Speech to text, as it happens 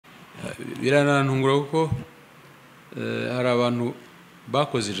biranantungura kuko hari abantu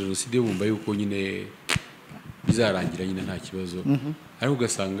bakoze jenoside bumva yuko nyine bizarangira nyine nta kibazo ariko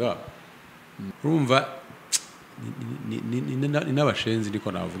ugasanga urumva ni n'abashenzi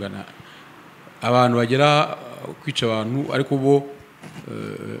niko navugana abantu bagera kwica abantu ariko bo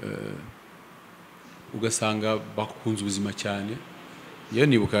ugasanga bakunze ubuzima cyane iyo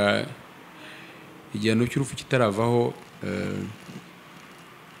nibuka igihano cy'urupfu kitaravaho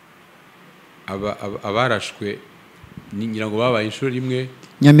abarashwe ngira ngo babaye inshuro rimwe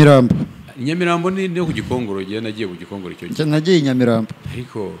Nyamirambo ni ku Gikongoro gihe nagiye ku Gikongoro cyo gihe nagiye Nyamirambo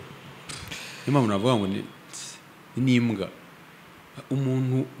ariko impamvu navuga ngo ni imbwa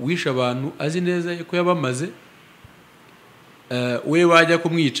umuntu wisha abantu azi neza ko yabamaze we wajya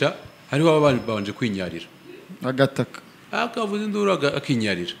kumwica hariho abantu babanje kwinyarira agataka akavuza induru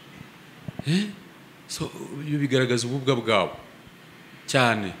akinyarira so bigaragaza ububwa bwabo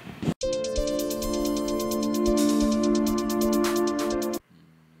cyane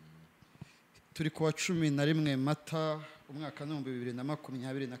turi kuwa 11 Mata umwaka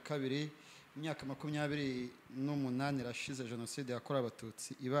 2022 imyaka 28 irashize jenoside yakorewe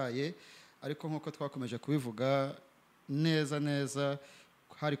abatutsi ibaye ariko nkuko twakomeje kubivuga neza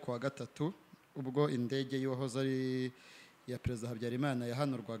hari kuwa gatatu ubwo indege y'uwahoze ari ya Perezida Habyarimana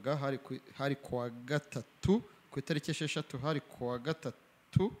yahanurwaga hari kuwa gatatu ku itariki 6 hari kuwa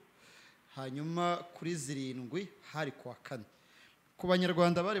gatatu hanyuma kuri 7 hari kuwa 4 ku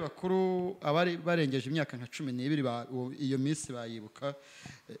banyarwanda bari bakuru abari barengeje imyaka nka 12 iyo minsi bayibuka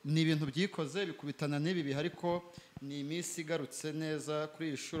ni ibintu byikoze bikubitana n'ibi bihe ariko ni iminsi igarutse neza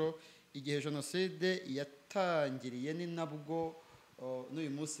kuri ishuro igihe jenoside yatangiriye ni nabwo n'uyu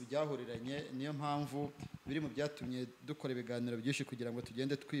munsi byahuriranye niyo mpamvu biri mu byatumye dukora ibiganiro byinshi kugira ngo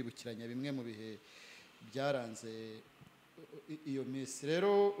tugende twibukiranya bimwe mu bihe byaranze iyo minsi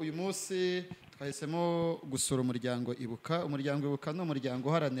rero uyu munsi twahisemo gusura umuryango Ibuka Ibuka ni umuryango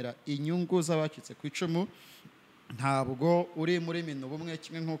uharanira inyungu z'abacitse ku icumu ntabwo uri muri mino bumwe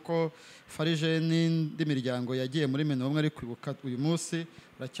kimwe nkuko Farije n'indi miryango yagiye muri mino bumwe ari kwibuka uyu munsi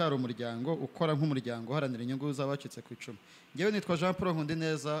uracyari umuryango ukora nk'umuryango uharanira inyungu z'abacitse ku icumu ngewe nitwa Jean Paul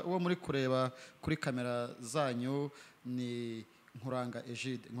Nkundineza uwo muri kureba kuri kamera zanyu ni Nkuranga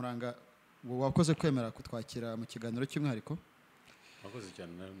Egide Nkuranga wakoze kwemera kutwakira mu kiganiro cy'umwihariko wakoze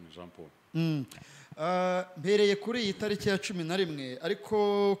cyane na Jean Paul mbereye kuri iyi tariki ya 11 ariko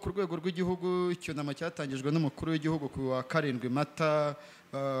ku rwego rw'igihugu icyunamo cyatangijwe n'umukuru w'igihugu ku wa 7 Mata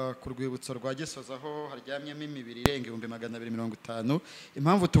ku rwibutso rwa Gisozi aho haryamyemo imibiri irenga 250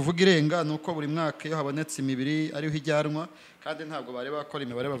 impamvu tuvuga irenga nuko buri mwaka iyo habonetse imibiri ariho ijyanwa kandi ntabwo bari bakora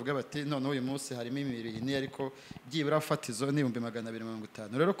imibare bavuga bati none uyu munsi harimo imibiri ni ariko byibura fatizo ni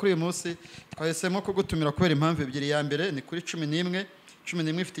 250 rero kuri uyu munsi twahisemo kugutumira kubera impamvu ebyiri ya mbere ni kuri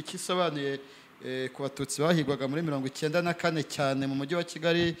 11 ifite ikisobanuye ku batutsi bahigwaga muri 94 cyane mu mujyi wa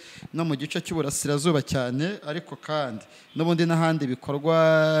Kigali no mu gice cy'uburasirazuba cyane ariko kandi n'ubundi n'ahandi bikorwa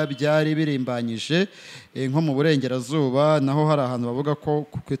byari birimbanyije nko mu burengerazuba naho hari ahantu bavuga ko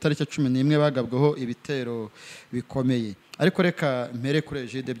ku itariki 11 bagabweho ibitero bikomeye ariko reka mpere kuri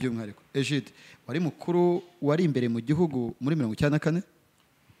Egide by'umwihariko Egide wari mukuru wari imbere mu gihugu muri 94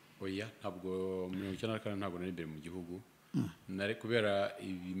 oya ntabwo 94 ntabwo nari imbere mu gihugu nari kubera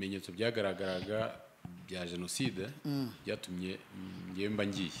ibimenyetso byagaragaraga bya jenoside byatumye ngiye mba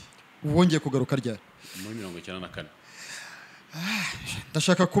ngiye wongeye kugaruka ryari muri 94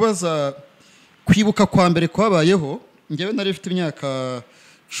 ndashaka kubaza kwibuka kwa mbere kwabayeho ngewe nari mfite imyaka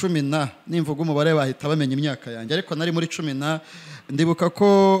 10 nimvuga umubare bahita bamenya imyaka yanjye ariko nari muri 10 ndibuka ko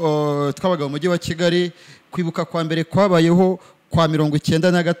twabaga mu mujyi wa Kigali kwibuka kwa mbere kwabayeho kwa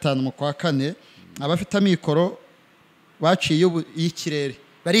 95 mu kwa 4 abafite amikoro baciye y'ikirere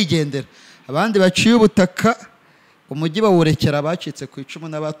barigendera abandi baciye ubutaka umujyi bawurekera bacitse ku icumu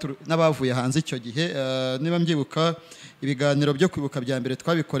n'abavuye hanze icyo gihe niba mbyibuka ibiganiro byo kwibuka bya mbere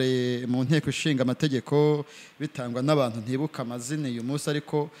twabikoreye mu nteko ishinga amategeko bitangwa n'abantu ntibuka amazina uyu munsi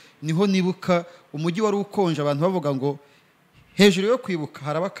ariko niho nibuka umujyi wari ukonje abantu bavuga ngo hejuru yo kwibuka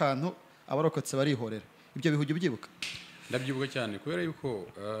haraba akantu abarokotse barihorera ibyo bihugi byibuka ndabyibuka cyane kubera yuko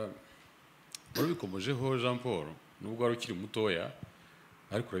urabikomojeho Jean Paul nubwo wari ukiri mutoya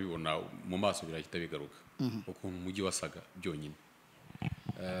ariko urabibona mu maso birahita bigaruka ukuntu umujyi wasaga byonyine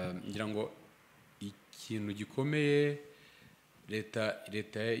ngira ngo ikintu gikomeye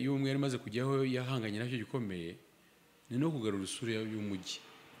leta y'ubumwe yari imaze kujyaho yahanganye nacyo gikomeye ni no kugarura isura y'umujyi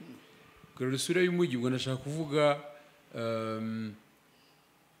kugarura isura y'umujyi ubwo ndashaka kuvuga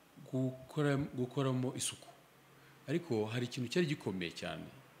gukoramo isuku ariko hari ikintu cyari gikomeye cyane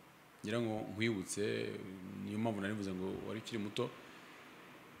ngira ngo nkwibutse niyo mpamvu nari mvuze ngo wari ukiri muto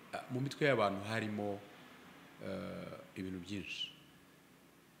mu mitwe y'abantu harimo ibintu byinshi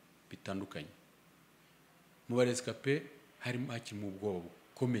bitandukanye. Mu barescape harimo hakiri mu ubwoba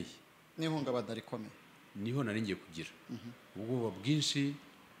bukomeye n'ihungabana rikomeye. Niho nari ngiye kugira ubwoba bwinshi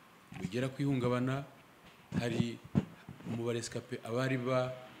bugera ku ihungabana. Hari mu barescape abari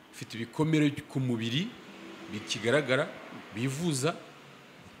bafite ibikomere ku mubiri bikigaragara bivuza.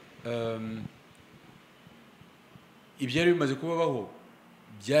 Ibyari bimaze kubabaho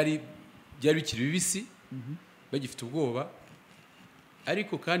byari bikiri bibisi bagifite ubwoba,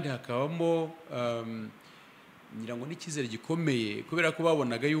 ariko kandi hakabamo ngira ngo n'icyizere gikomeye kubera ko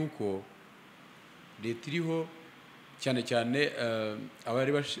babonaga yuko leta iriho, cyane cyane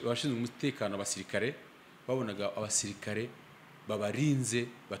abari bashinzwe umutekano abasirikare, babonaga abasirikare babarinze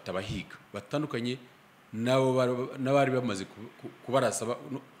batabahiga, batandukanye n'abari bamaze kubarasa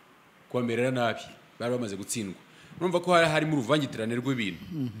kubamerera nabi, bari bamaze gutsindwa. Urumva ko harimo uruvangitirane rw'ibintu,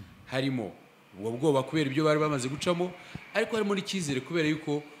 harimo ubwo bwoba kubera ibyo bari bamaze gucamo, ariko harimo n'icyizere kubera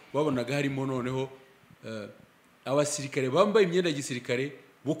yuko babonaga harimo noneho abasirikare bambaye imyenda ya gisirikare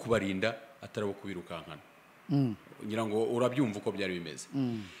bo kubarinda atari abo kubirukankana. Ngira ngo urabyumva uko byari bimeze.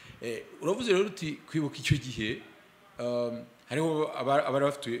 Uravuze rero uti kwibuka icyo gihe hariho abari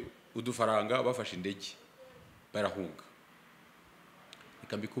bafite udufaranga bafashe indege barahunga.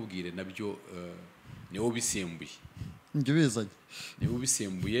 Reka mbikubwire nabyo niwo bisembuye. Njye bizanye. Niwo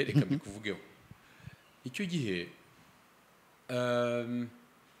bisembuye, reka mbikuvugeho. Icyo gihe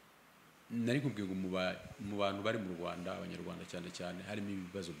nari nkubwiye ngo mu bantu bari mu Rwanda, abanyarwanda cyane cyane, harimo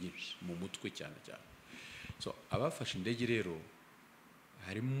ibibazo byinshi mu mutwe cyane cyane. So abafashe indege rero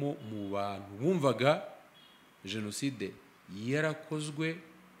harimo mu bantu bumvaga jenoside yarakozwe,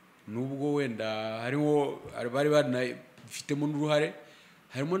 nubwo wenda hariho bari banafitemo n'uruhare,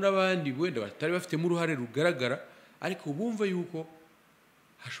 harimo n'abandi wenda batari bafitemo uruhare rugaragara, ariko bumva yuko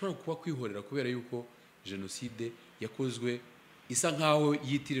hashobora kuba kwihorera kubera yuko jenoside yakozwe isa nkaho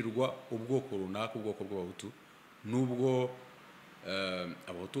yitirirwa ubwoko runaka, ubwoko bw'abahutu, nubwo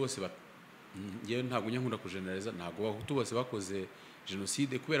abahutu bose ngewe ntabwo nyankunda kujeneraliza, ntabwo abahutu bose bakoze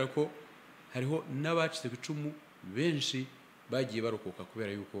jenoside, kubera ko hariho n'abacitse ku icumu benshi bagiye barokoka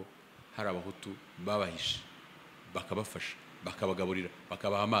kubera yuko hari abahutu babahishe bakabafasha, bakabagaburira,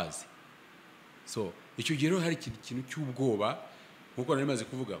 bakabaha amazi. So icyo gihe rero hari ikintu cy'ubwoba, nkuko nari maze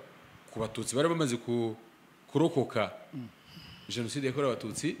kuvuga, ku batutsi bari bamaze kurokoka jenoside yakorewe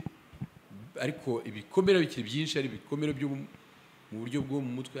abatutsi, ariko ibikomere bikiri byinshi, ari ibikomere byo mu buryo bwo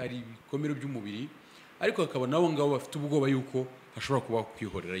mu mutwe, hari ibikomere by'umubiri, ariko hakaba nabo ngabo bafite ubwoba yuko hashobora kuba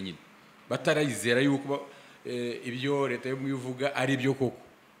kwihorera nyine, batarayizera yuko ibyo leta yo mwivuga ari byo koko,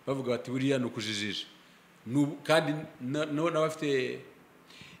 bavuga bati buriya ni ukujijisha. Kandi n'abafite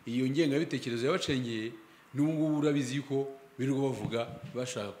iyo ngengabitekerezo yabacengeye, n'ubu ngubu urabizi yuko birirwa bavuga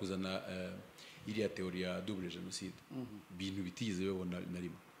bashaka kuzana iriya teori ya double genocide, ibintu bitigeze babona na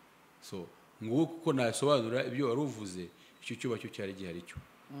rimwe. So nguko kuko nasobanura ibyo wari uvuze, icyo cyuba cyo cyari gihari cyo.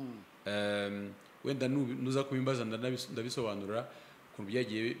 Wenda nuza kubimbaza ndabisobanura ukuntu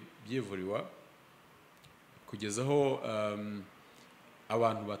byagiye byevuriwa kugeza aho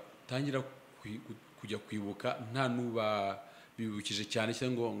abantu batangira kujya kwibuka nta nuba bibukije cyane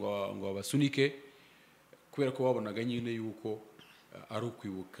cyangwa ngo babasunike, kubera ko babonaga nyine yuko ari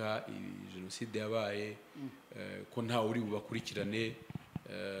ukwibuka jenoside yabaye, ko nta uri bubakurikirane,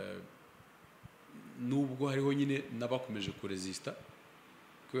 nubwo hariho nyine n'abakomeje kuresista,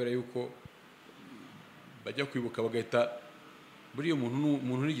 kubera yuko bajya kwibuka bagahita buriya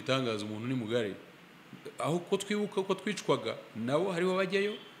umuntu n'igitangaza, umuntu ni mugari, aho ko twibuka ko twicwaga nabo hariho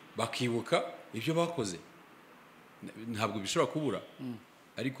bajyayo bakibuka ibyo bakoze. Ntabwo bishobora kubura,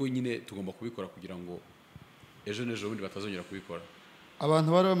 ariko nyine tugomba kubikora kugira ngo ejo n'ejo bundi batazongera kubikora. Abantu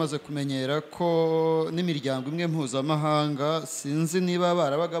bari bamaze kumenyera ko n'imiryango imwe mpuzamahanga, sinzi niba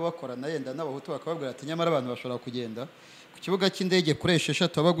barabaga bakorana yenda n'abahutu bakababwira ati nyamara abantu bashobora kugenda ku kibuga cy'indege kuri 6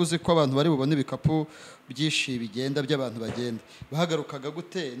 wabaguze ko abantu bari bubone ibikapu byinshi bigenda by'abantu bagenda. Bahagarukaga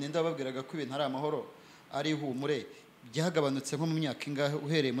gute? Ninde bababwiraga ko ibintu ari amahoro, ari ihumure, byagabanutse nko mu myaka ingahe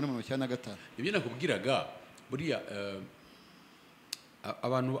uhereye muri 1995? Ibyo nakubwiraga buriya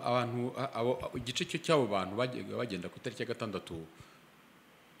abantu igice cy'abo bantu bagenda ku itariki ya 6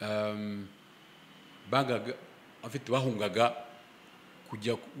 bangaga afite bahungaga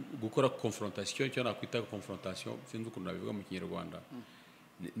kujya gukora confrontation, cyo nakwita confrontation, sinzi ukuntu nabivuga mu Kinyarwanda,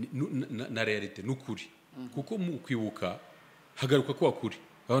 na realite n'ukuri, kuko mu kwibuka hagaruka ko wakuri,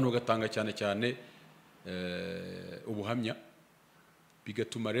 abantu bagatanga cyane cyane ubuhamya,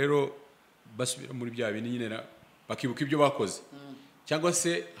 bigatuma rero basubira muri bya bintu nyine bakibuka ibyo bakoze, cyangwa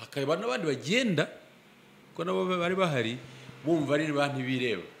se hakaba n'abandi bagenda ko nabo bari bahari bumva ari ba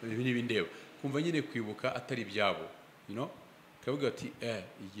ntibireba n'ibindeba kumva nyine kwibuka atari ibyabo kavuga ati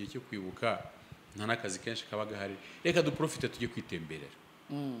igihe cyo kwibuka nta n'akazi kenshi kaba gahari reka duprofite tujye kwitemberera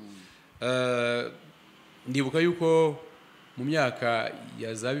ndibuka yuko mu myaka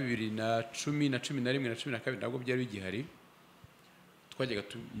ya za 2010 na 11 na 12 ntabwo byari bigihari twajyaga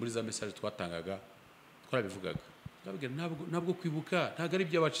muri za message twatangaga twarabivugaga ntabwo kwibuka ntabwo ari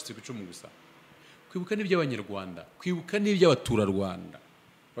iby'abacitse ku icumu gusa kwibuka ni iby'abanyarwanda kwibuka ni iby'abaturarwanda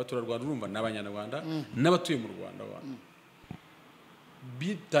abaturarwanda urumva n'abanyarwanda n'abatuye mu Rwanda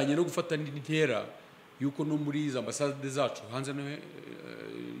bitanye no gufata n'intera yuko no muri za ambasade zacu hanze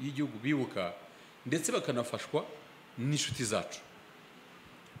y'igihugu bibuka ndetse bakanafashwa n'inshuti zacu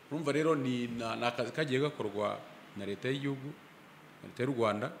urumva rero ni akazi kagiye gakorwa na leta y'igihugu leta y'u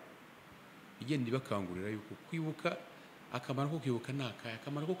Rwanda igenda ibakangurira yuko kwibuka akamaro ko kwibuka n'akaya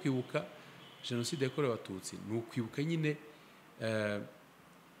akamaro ko kwibuka jenoside yakorewe abatutsi ni ukwibuka nyine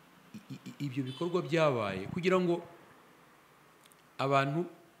ibyo bikorwa byabaye kugira ngo abantu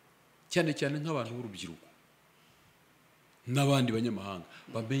cyane cyane nk'abantu b'urubyiruko n'abandi banyamahanga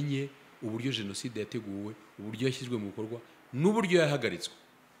bamenye uburyo jenoside yateguwe uburyo yashyizwe mu bikorwa n'uburyo yahagaritswe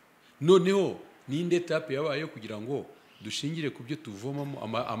noneho n'indi etape yabaye kugira ngo dushingire ku byo tuvomamo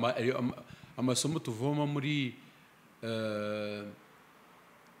amasomo tuvoma muri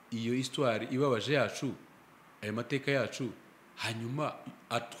iyo histoire ibabaje yacu ayo mateka yacu hanyuma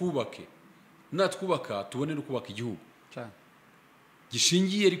atwubake natwubaka tubone no kubaka igihugu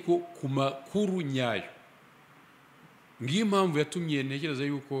gishingiye ariko ku makuru nyayo ngiyo impamvu yatumye ntekereza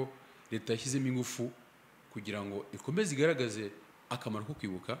yuko leta yashyizemo ingufu kugira ngo ikomeze igaragaze akamaro ko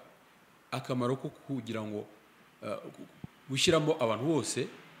kwibuka akamaro ko kugira ngo gushyiramo abantu bose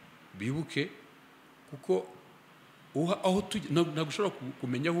bibuke kuko aho ntabwo ushobora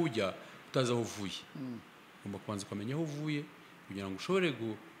kumenya aho ujya utazi aho uvuye ugomba kubanza ukamenya aho uvuye kugira ngo ushobore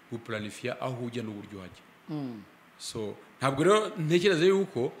guplanifia aho ujya n'uburyo uhajya so ntabwo rero ntekereza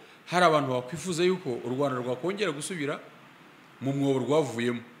yuko hari abantu bakwifuza yuko u Rwanda rwakongera gusubira mu mwobo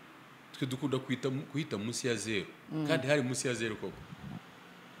rwavuyemo twe dukunda kuhita munsi ya zero kandi hari munsi ya zero koko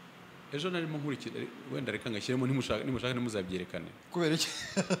ejo narimo nkurikira wenda reka ngashyiremo nimushaka nimuzabyerekane kubera iki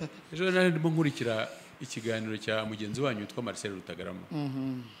ejo narimo nkurikira ikiganiro cya mugenzi wanyu witwa Marcel Rutagarama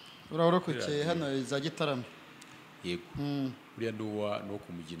urarokokeye hano za Gitarama yego buriya no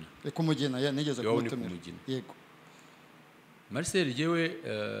kumugina kumugina nigeze kumutumira yego Marcel jewe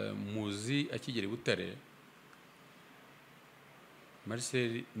muzi akigera Butare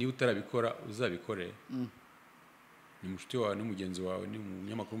Marcel ni utarabikora uzabikore ni mushuti wawe ni mugenzi wawe ni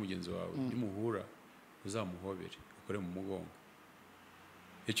umunyamakuru mugenzi wawe ni muhura uzamuhobere ukore mu mugongo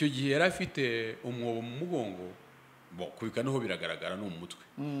icyo gihe yari afite umwobo mu mugongo kubika naho biragaragara no mu mutwe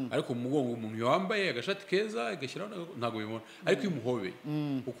ariko mu mugongo umuntu yambaye agashati keza agashyiraho ntago bibona ariko umuhobe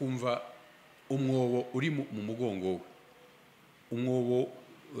ukumva umwobo uri mu mugongo we umwobo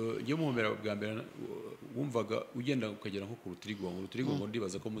ngiye muhomera bwa mbere wumvaga ugenda ukagera nko ku rutirigongo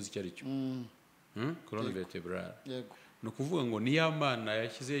ndibaza ko muzi icyo ari cyo colonne vertebrale yego no kuvuga ngo ni yamana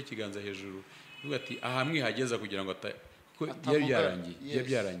yashyizeho ikiganza hejuru uvuga ati aha mwihageza kugira ngo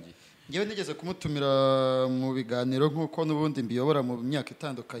byarangiye ngewe nigeze kumutumira mu biganiro nk'uko n'ubundi mbiyobora mu myaka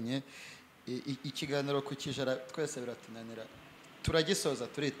itandukanye ikiganiro ku kijara twese biratunanira turagisoza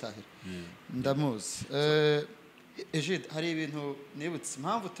turitahira ndamuzi Egide hari ibintu nibutse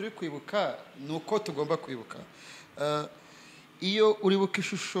impamvu turi kwibuka ni uko tugomba kwibuka iyo uribuka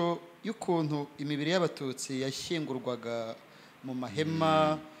ishusho y'ukuntu imibiri y'abatutsi yashyingurwaga mu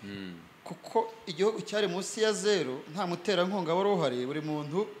mahema kuko igihugu cyari munsi ya zero nta muterankunga wari uhari buri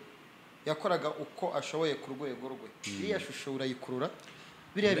muntu yakoraga uko ashoboye ku rwego rwe iriya shusho urayikurura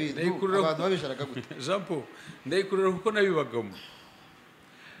biriya bintu abantu babijaraga gute Jean Paul ndayikurura kuko nabibagamo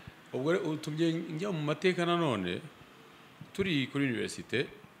ubwo utumye njya mu mateka nanone turi kuri universite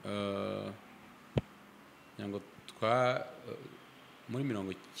nyango muri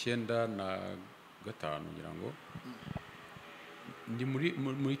 1995 ngira ngo ndi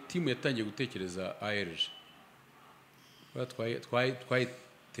muri timu yatangiye gutekereza ARG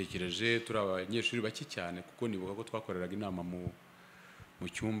twayitekereje turi abanyeshuri bake cyane kuko nibuka ko twakoreraga inama mu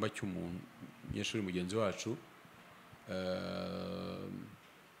cyumba cy'umunyeshuri mugenzi wacu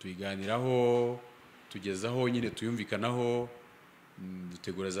tuyiganiraho tugezaho nyine tuyumvikanaho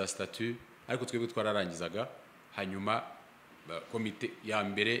dutegura za statut ariko twebwe twararangizaga hanyuma komite ya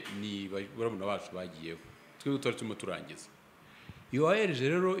mbere ni barabona bacu bagiyeho twebwe twari turimo turangiza iyo ARG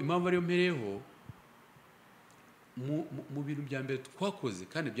rero impamvu ariyo mpereyeho mu bintu bya mbere twakoze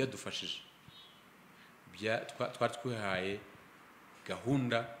kandi byadufashije twari twihaye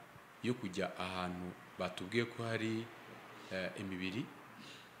gahunda yo kujya ahantu batubwiye ko hari imibiri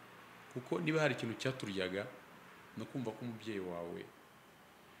kuko niba hari ikintu cyaturyaga no kumva ko umubyeyi wawe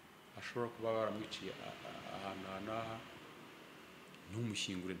ashobora kuba baramwiciye ahantu hanaha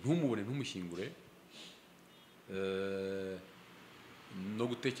ntumushyingure ntumushyingure no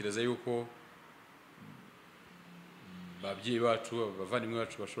gutekereza yuko babyeyi bacu abavandimwe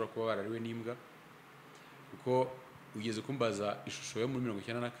bacu bashobora kuba barariwe n'imbwa kuko ugeze kumbaza ishusho yo muri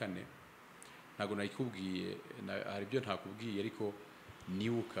 1994 ntago nayikubwiye hari ibyo ntakubwiye ariko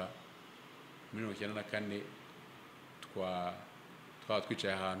nibuka muri 1994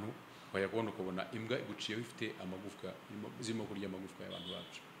 twicaye ahantu ukabona imbwa iguciyeho ifite amagufwa zirimo kurya amagufwa y'abantu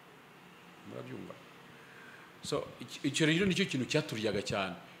bacu murabyumva so icyo rero nicyo kintu cyaturyaga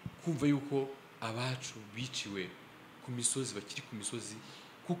cyane kumva yuko abacu biciwe ku misozi bakiri ku misozi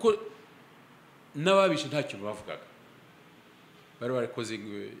kuko n'ababishe nta kintu bavugaga bari barakoze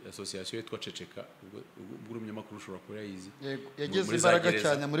association yitwa Ceceka ubwo umunyamakuru ushobora kuba yayizi yageze imbaraga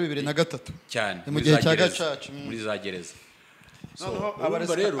cyane muri 2003 cyane mu gihe cya gacaca muri za gereza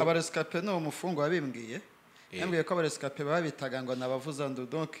abarescape no umufungo wabimbwiye yambwiye ko abarescape babitaga ngo nabavuzandu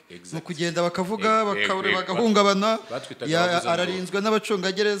donc mu kugenda bakavuga bagahungabana ararinzwe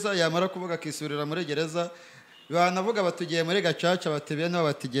n'abacungagereza yamara kuvuga akisubirira muri gereza banavuga batugiye muri gacaca batebye no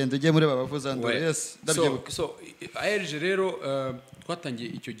batigenda ugiye muri babavuzandu yes ndabyibuka so ARG rero twatangiye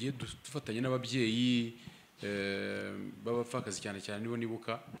icyo gihe dufatanye n'ababyeyi babafakazi cyane cyane nibo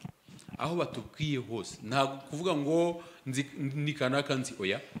nibuka aho batubwiye hose nta kuvuga ngo ni kanaka nzi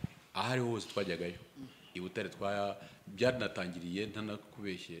oya ahari hose twajyagayo ibutare byanatangiriye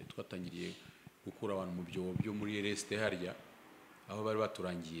ntanakubeshye twatangiriye gukura abantu mu byobo byo muri reste harya aho bari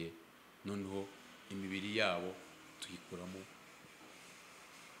baturangiye noneho imibiri yabo tuyikuramo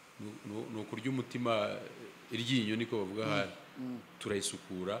no kurya umutima iryinyo niko bavuga hari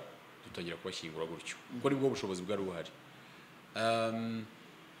turayisukura dutangira kubashyingura gutyo kuko nibwo bushobozi bwari buhari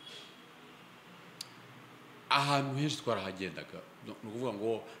ahantu henshi twarahagendaga no kuvuga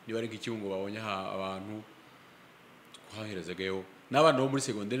ngo niba ari nk'ikibungo babonye abantu twaherezagayo n'abana bo muri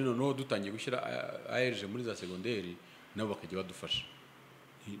segonderi noneho dutangiye gushyira ARG muri za segonderi nabo bakajya badufasha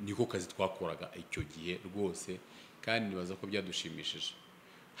niko kazi twakoraga icyo gihe rwose kandi nibaza ko byadushimishije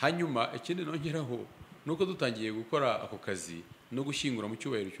hanyuma ikindi nongeraho nuko dutangiye gukora ako kazi no gushyingura mu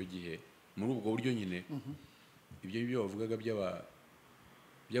cyubahiro icyo gihe muri ubwo buryo nyine ibyo bavugaga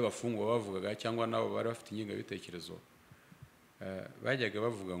by'abafungwa bavugaga cyangwa nabo bari bafite ingengabitekerezo bajyaga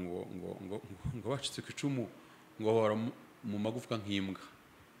bavuga ngo bacitse ku icumu ngo bahora mu magufwa nk'imbwa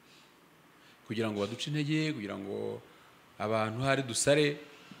kugira ngo baduce intege kugira ngo abantu hari dusare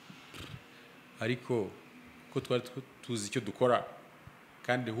ariko ko twari tuzi icyo dukora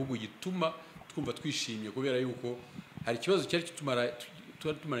kandi ahubwo gituma twumva twishimye kubera yuko hari ikibazo cyari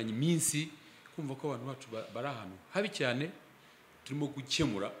tumaranye iminsi kumva ko abantu bacu bari ahantu habi cyane turimo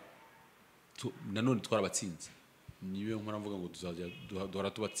gukemura nanone twarabatsinze niyo nkora mvuga ngo tuzajya duhora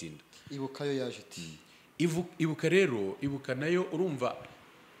tubatsinda ibuka yo yaje iti ibuka rero ibuka nayo urumva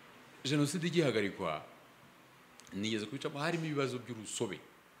jenoside igihagarikwa nigeze kubicamo harimo ibibazo by'urusobe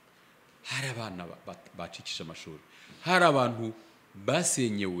hari abana bacikisha amashuri hari abantu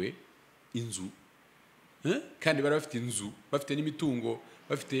basenyewe inzu kandi bari bafite inzu bafite n'imitungo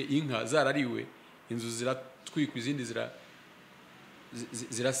bafite inka zarariwe inzu ziratwikwa izindi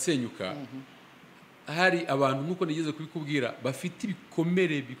zirasenyuka hari abantu nkuko nigeze kubikubwira bafite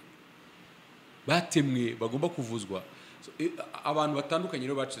ibikomere batemwe bagomba kuvuzwa abantu batandukanye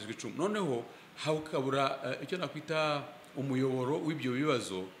rero bacizwe icumu noneho hakabura icyo nakwita umuyoboro w'ibyo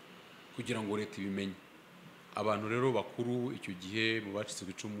bibazo kugira ngo leta ibimenye abantu rero bakuru icyo gihe mu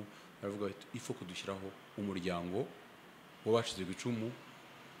bacizwe icumu baravuga bati ifo kudushyiraho umuryango w'abacizwe icumu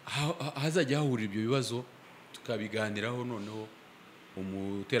hazajya hahurira ibyo bibazo tukabiganiraho noneho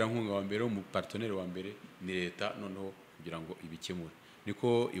umuterankunga wa mbere umupartenere wa mbere ni leta noneho kugira ngo ibikemure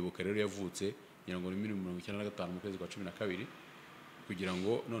niko ibuka rero yavutse ngira ngo ni 1995 mu kwezi kwa 12 kugira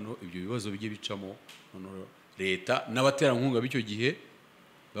ngo noneho ibyo bibazo bijye bicamo noneho leta n'abaterankunga b'icyo gihe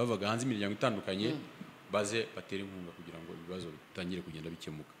bavaga hanze imiryango itandukanye baze batera inkunga kugira ngo ibibazo bitangire kugenda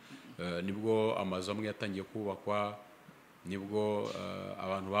bikemuka nibwo amazu amwe yatangiye kubakwa nibwo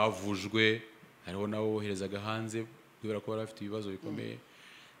abantu bavujwe hariho nabo boherezaga hanze kubera ko bari bafite ibibazo bikomeye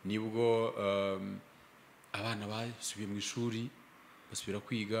nibwo abana basubiye mu ishuri basubira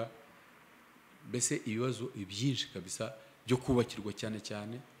kwiga mbese ibibazo byinshi kabisa byo kubakirwa cyane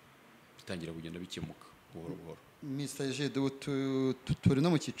cyane bitangira kugenda bikemuka buhoro buhoro Mr. Egide turi no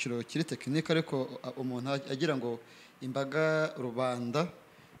mu cyiciro kiri tekinike ariko umuntu agira ngo imbaga rubanda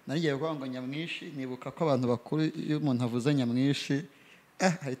narigiye kuvuga ngo nyamwishi nibuka ko abantu bakuru iyo umuntu avuze nyamwishi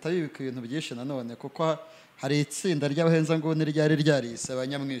hahita bibika ibintu byinshi nanone kuko hari itsinda ry'abahenzanguni ryari ryarise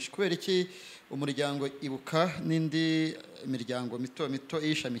abanyamwinshi. kubera iki umuryango Ibuka n'indi miryango mito mito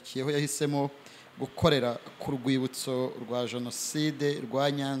yishamikiyeho yahisemo gukorera ku rwibutso rwa jenoside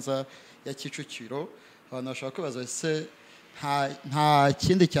rwa Nyanza ya Kicukiro? Abantu bashaka kwibaza ese nta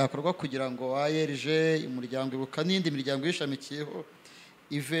kindi cyakorwa kugira ngo ARG umuryango Ibuka n'indi miryango yishamikiyeho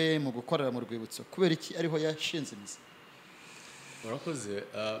ive mu gukorera mu rwibutso? kubera iki ariho yashinze imizi? Urakoze.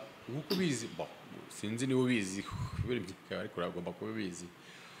 Nkuko ubizi sinzi niba ubizi kubera imyaka ariko uragomba kuba ubizi.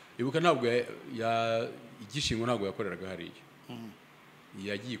 Ibuka ntabwo igishingo ntabwo yakoreraga hariya.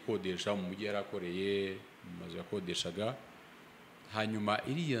 Yagiye ikodesha mu mujyi yarakoreye mu mazu yakodeshaga, hanyuma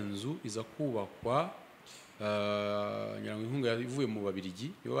iriya nzu iza kubakwa nyirango inkunga ivuye mu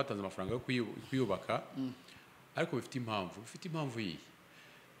Babirigi nibo batanze amafaranga yo kuyubaka, ariko bifite impamvu iyi.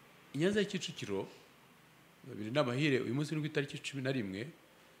 Inyanza ya Kicukiro biri n'amahire uyu munsi ni ku itariki 11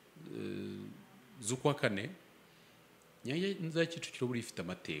 z'ukwa kane. Inyanza ya Kicukiro buri ifite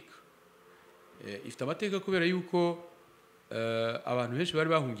amateka. Ifite amateka kubera yuko abantu benshi bari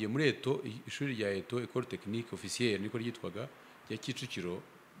bahungiye muri Eto, ishuri rya Eto École Technique Officielle niko ryitwaga ya Kicukiro,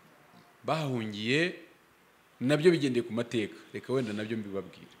 bahungiye nabyo bigendeye ku mateka. Reka wenda nabyo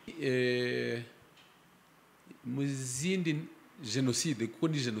mbibabwire. Mu zindi jenoside, kuko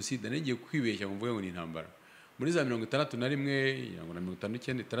ni jenoside ngiye kwibeshya ngo mvuge ngo ni intambara, muri za 61 yango na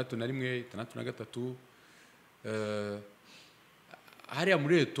 59 63 hariya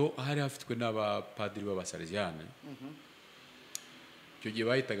muri Eto hari hafitwe n'abapadiri b'abasalesiane. Icyo gihe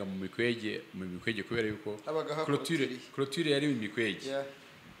bahitaga mu mikwege kubera yuko clôture yari mu mikwege.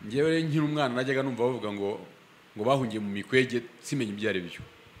 Ngewe nkiri umwana najyaga numva bavuga ngo bahungiye mu mikwege, simenye ibyo ari byo,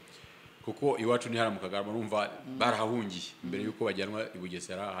 kuko iwacu ni hara mu Kagarama numva barahahungiye mbere yuko bajyanwa i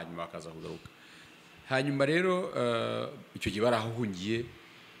Bugesera hanyuma bakaza kugaruka. Hanyuma rero icyo gihe barahahungiye,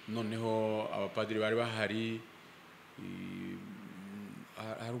 noneho abapadiri bari bahari.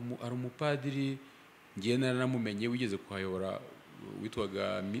 Hari umupadiri ngena namumenye wigeze kuhayobora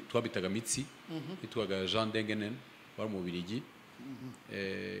twabitaga Mitsi, witwaga Jean Dengenen, wari mu Birigi.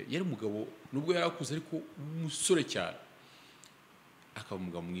 Yari umugabo nubwo yarakuze ariko umusore cyane, akaba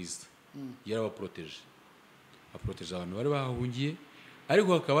umugabo mwiza. Yarabaproteje abantu bari bahahungiye,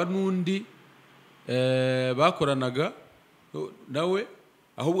 ariko hakaba n'undi bakoranaga nawe,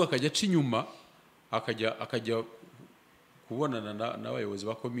 ahubwo akajya aca inyuma akajya kubonana n'abayobozi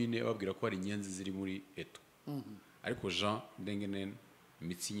ba komine babwira ko hari inyenzi ziri muri Eto. Ariko Jean Dengenen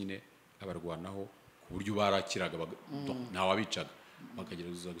Mitsi nyine abarwanaho ku buryo barakiraga nta wabicaga,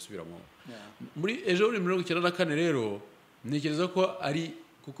 bakagerageza gusubiramo. Muri ejo muri 1994 rero ntekereza ko ari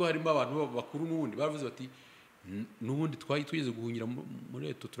kuko harimo abantu bakuru n'ubundi bavuze bati n'ubundi tugeze guhungira muri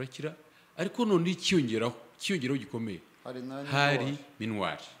Eto turakira, ariko none ikiyongeraho gikomeye hari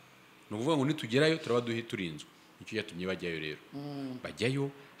minwari. No kuvuga ngo nitugerayo turaba turinzwe. Icyo yatumye bajyayo rero. Bajyayo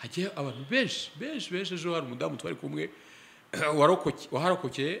hajyayo abantu benshi. Ejo hari umudamu twari kumwe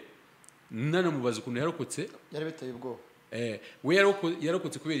waharokokeye, nanamubaza ukuntu yarokotse. Yari biteye ubwoba. We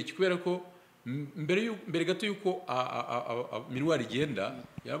yarokotse kubera iki? Kubera ko mbere gato yuko minwari igenda,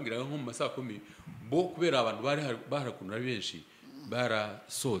 yarambwiraga nko mu masaa 10 bo kubera abantu bari baharakunura benshi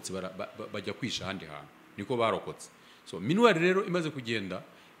barasohotse bajya kwisha ahandi hantu, niko barokotse. So minwari rero imaze kugenda,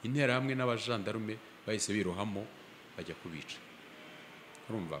 intera hamwe n'abajandarume bahise birohamo bajya kubica.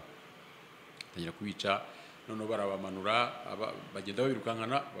 Urumva tangira kubica, none barabamanura bagenda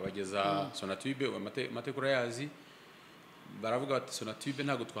babirukankana babageza Sonatube. Amatekura yazi baravuga bati Sonatube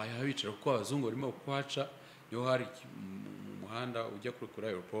ntago twayabicara kuko abazungu barimo kuhaca, niho hari umuhanda ujya kuri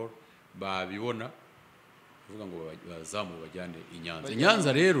aeroport. Babibona bavuga ngo bazamu bajyane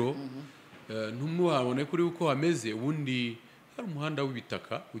Inyanza rero ntumuhabone kuri uko hameze. Ubundi hari umuhanda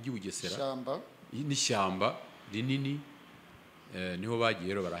w'ibitaka ujya Bugesera n'ishyamba rinini, niho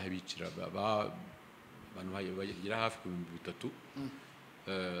bagiye rero barahabicira abantu bagira hafi ku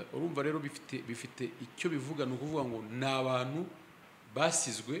 3,000. Urumva rero bifite icyo bivuga, no kuvuga ngo nabantu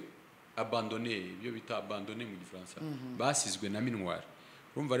basizwe abandonné, ibyo bita abandonné mu Gifaransa, basizwe na minwari.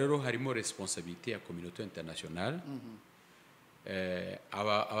 Urumva rero harimo responsabilité ya communauté internationale.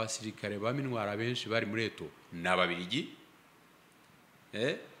 Abasirikare ba minwari benshi bari muri Eto n'Ababirigi.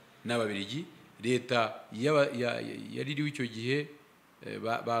 N'Ababirigi leta yari iriho icyo gihe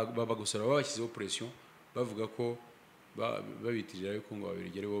bagusora babashyizeho pression bavuga ko babitirira yuko ngo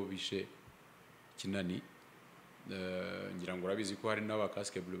Ababirigi ari bo bishe Kinani. Ngira ngo urabizi ko hari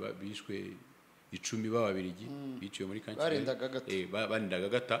n'abakasque bleu bishwe 10 b'Ababirigi biciwe muri Kankire barindaga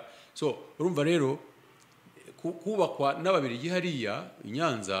gata. So urumva rero kubakwa n'Ababirigi hariya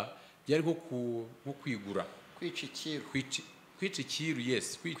Inyanza byari nko kwigura, kwica ikiru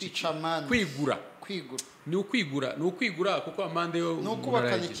yes kwicamana kwigura kwigura ni ukwigura kuko amande yo no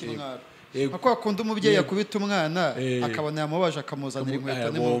kubakana ikimwaro ako akunda umubyeyi akubita umwana akabona yamubaje akamuzanira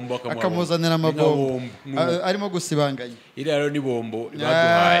inkweto akamuzanira amabombo arimo gusibanganya iri rero ni bombo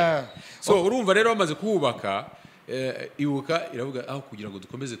baduhaye so urumva rero bamaze kuhubaka ibuka iravuga aho kugira ngo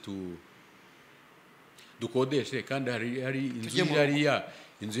dukomeze dukodeshe kandi hari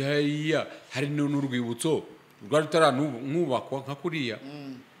inzu hariya hari n'urwibutso rwari rutaranubakwa nka kuriya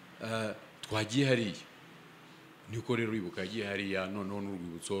twagiye hariya niko rero ibuka yagiye hariya noneho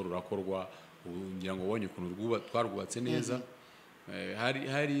n'urwibutso rurakorwa ngira ngo ubonye ukuntu twarwubatse neza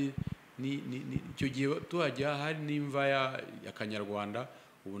hari icyo gihe tuhajya hari n'imva ya Kanyarwanda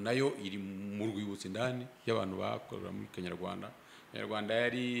ubu nayo iri mu rwibutso indani y'abantu bakorera muri Kanyarwanda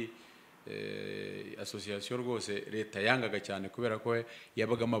yari association rwose leta yangaga cyane kubera ko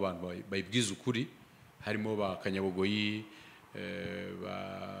yabagamo abantu bayibwiza ukuri harimo ba Kanyabugoyi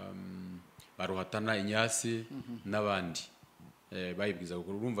ba Ruhatana Inyasi n'abandi bayibwiza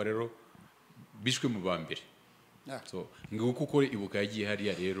ukuri urumva rero bishwe mu bambere so nguko uko ibuka yagiye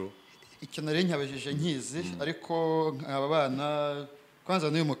hariya rero icyo nari nkabajije nkizi ariko aba bana kwanza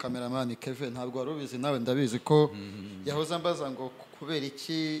n'uyu mukameramani Kevin ntabwo warubizi nawe ndabizi ko yahoza mbaza ngo kubera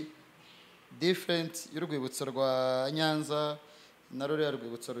iki different y'urwibutso rwa Nyanza na ruriya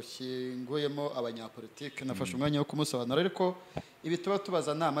rwibutso rushyinguyemo abanyapolitike nafashe umwanya wo kumusobanura ariko ibi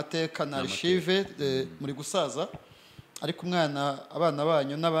tubaza ni amateka na archive muri gusaza ariko abana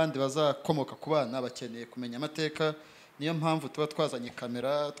banyu n'abandi bazakomoka ku bana bakeneye kumenya amateka niyo mpamvu tuba twazanye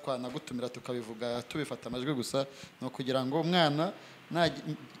kamera twanagutumira tukabivuga tubifata amajwi gusa no kugira ngo umwana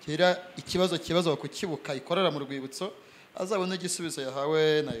nagira ikibazo kukibuka ikorera mu rwibutso azabona igisubizo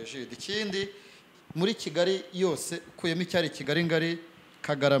yahawe na Egide ikindi muri Kigali yose ukuyemo icyari Kigali ngari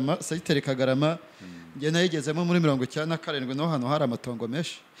Kagarama Sayiteri Kagarama nge nayigezemo muri 97 no hano hari amatongo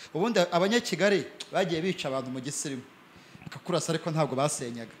menshi ubundi abanyakigali bagiye bica abantu mu gisirimu akakurasa ariko ntabwo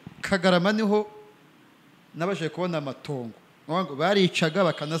basenyaga Kagarama niho nabaje kubona amatongo ngo baricaga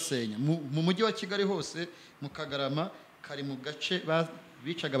bakanasenya mu mujyi wa Kigali hose mu Kagarama kari mu gace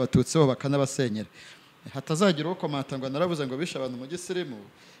bicaga abatutsi bo bakanabasenyera hatazagira uko komanta ngo naravuze ngo bisha abantu mu gisirimu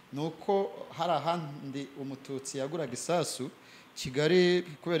nuko hari ahandi umututsi yaguraga isasu Kigali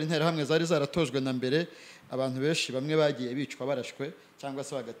kubera intera hamwe zari zaratojwe na mbere abantu benshi bamwe bagiye bicwa barashwe cyangwa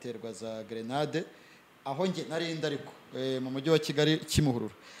se bagaterwa za grenade aho nge narinda ariko mu mujyi wa Kigali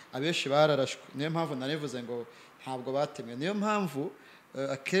Kimuhurura abenshi bararashwe niyo mpamvu narivuze ngo ntabwo batemwe niyo mpamvu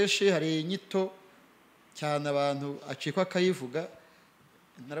akeshi hari inyito cyane abantu acikwa akayivuga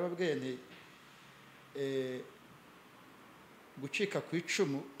narababwiye nti gucika ku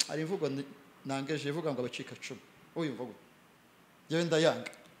icumu ari imvugo nangeje ivuga ngo abacika cumu uyu mvugo yewe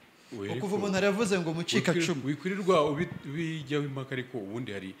ndayanga ukuva umuntu aravuze ngo mucika cumu wikwirirwa ubijyaho impaka ariko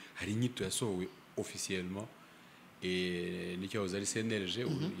ubundi hari inyito yasohowe officiellement n'icyahoze ari CNLG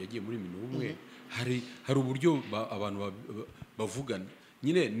yagiye muri minumwe hari uburyo abantu bavugana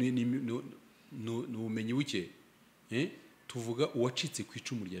nyine ni ubumenyi buke tuvuga uwacitse ku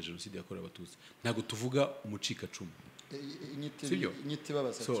icumu rya jenoside yakorewe abatutsi ntago tuvuga umucika cumu inyiti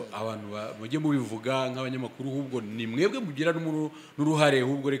babaza cyane abantu mujye mubivuga nk'abanyamakuru ahubwo ni mwebwe mugira n'uruhare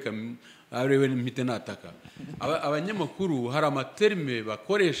ahubwo reka arewe mpite nataka abanyamakuru hari amaterme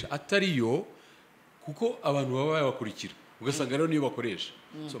bakoresha atariyo kuko abantu baba bakurikira ugasanga rero niyo bakoresha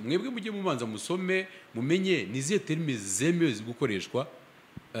so mwebwe mujye mubanza musome mumenye nizihe terme zemewe gukoreshwa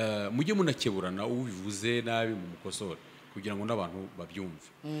mujye munakeburana ubivuze nabi mu mukosora kugira ngo n'abantu babyumve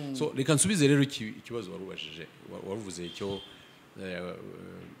so reka nsubize rero ikibazo warubajije waruvuze cyo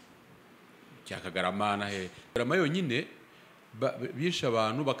cyakagarama na he Kagarama yonyine bisha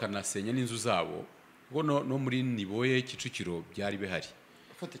abantu bakanasenya n'inzu zabo ngo no muri Niboye Kicukiro byari bihari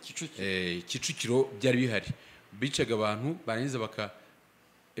ufate Kicukiro byari bihari bicaga abantu barangiza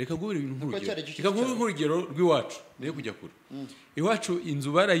reka ngubira ibintu nk'urugero rw'iwacu niyo kujya kure iwacu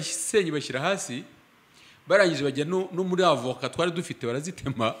inzu barayisenye bashyira hasi barangije bajya no muri avoka twari dufite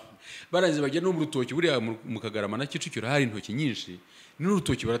barazitema barangije bajya no mu rutoki buriya mu Kagarama na Kicukiro hari intoki nyinshi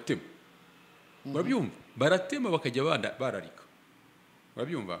n'urutoki baratema barabyumva baratema bakajya bararika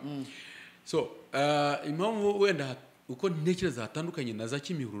barabyumva so impamvu wenda uko ntekereza hatandukanye na za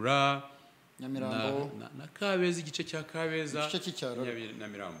Kimihurura Nyamirambo na Kabeza igice cya Kabeza na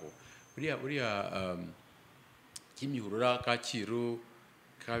Mirambo buriya Kimihurura Kacyiru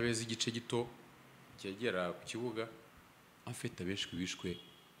Kabeza igice gito cyegera ku kibuga amfeta bishwe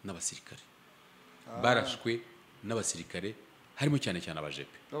n'abasirikare barashwe n'abasirikare harimo cyane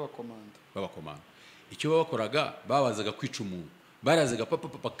abajepe b'abakomando icyo bakoraga babazaga kwica umuntu barazaga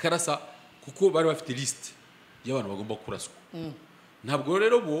papa karasa kuko bari bafite liste y'abantu bagomba kuraswa ntabwo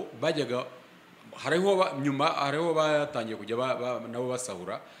rero bo bajyaga hariho nyuma hariho batangiye kujya nabo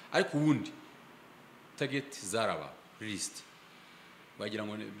basahura ariko ubundi target zaraba list bagira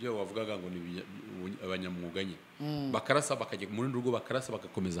ngo ibyo bavugaga ngo ni abanyamwuga nye bakarasa bakajya mu rundi rugo bakarasa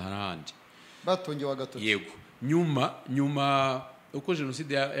bagakomeza hanahandi batongewe agatoki yego nyuma uko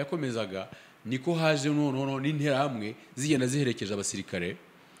jenoside yakomezaga niko haje noneho n'interahamwe zigenda ziherekeje abasirikare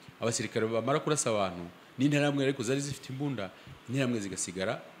bamara kurasa abantu n'interahamwe ariko zari zifite imbunda interahamwe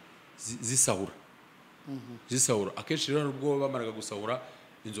zigasigara zisahura akenshi rero ubwo bamaraga gusahura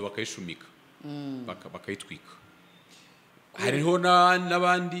inzu bakayishumika bakayitwika hariho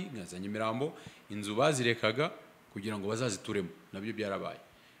n'abandi nkazanye imirambo inzu bazirekaga kugira ngo bazazituremo nabyo byarabaye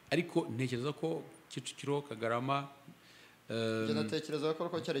ariko ntekereza ko Kicukiro Kagarama natekereza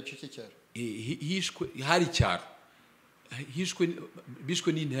ko cyari Kicukiro hishwe hari cyaro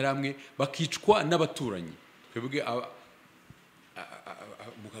bishwe n'interahamwe bakicwa n'abaturanyi twebwe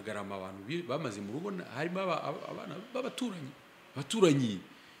mu Kagarama abantu bamaze mu rugo harimo abana b'abaturanyi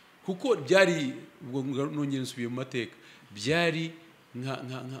kuko byari nongeye nsubiye mu mateka byari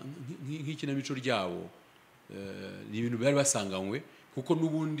nk'ikinamico ryabo ni ibintu bari basanganywe kuko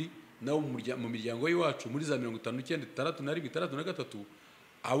n'ubundi nabo mu miryango y'iwacu muri za 59 63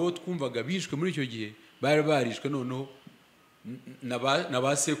 abo twumvaga bishwe muri icyo gihe bari barishwe noneho na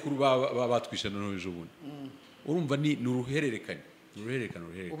ba sekuru batwishe noneho ejo bundi urumva ni uruhererekane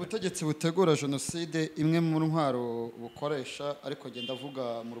ubutegetsi butegura jenoside imwe mu ntwaro bukoresha ariko genda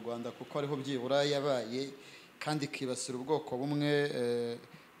avuga mu Rwanda kuko ariho byibura yabaye kandi kibasira ubwoko bumwe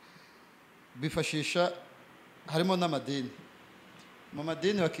bifashisha harimo n'amadini mu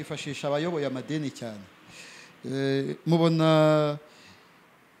madini bakifashisha abayoboye amadini cyane mubona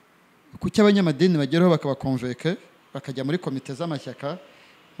kuki abanyamadini bageraho bakabakonveke bakajya muri komite z'amashyaka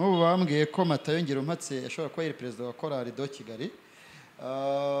nk'ubu bambwiye ko Matayo Ngirumpatse ashobora kuba yari perezida wa korali do Kigali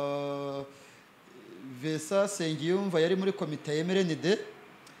Vesa Sengiyumva yari muri komite ya MRND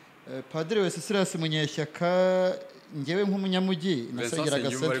Padiri Wenceslas Munyeshyaka ngewe nk'umunyamujyi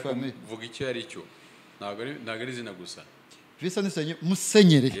nasengeraga Sainte Famille vuga icyo yari cyo ntabwo ari izina gusa Visa nisenye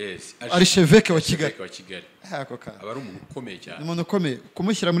musenyeri archevêque wa Kigali aba ari umuntu ukomeye cyane umuntu ukomeye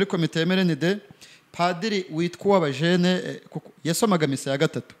kumushyira muri komite ya MRND padiri witwa w'abajene yasomaga misa ya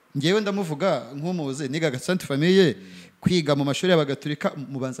gatatu ngewe ndamuvuga nk'umuzi nigaga Sainte Famille kwiga mu mashuri y'abagatolika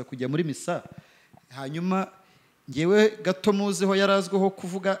mubanza kujya muri misa hanyuma ngewe gato muziho yarazweho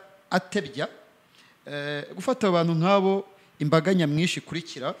kuvuga atebya gufata abantu nk'abo imbaga nyamwinshi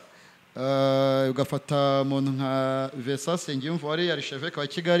kurikira ugafata umuntu nka Vesa Sengiyumva wari archevêque wa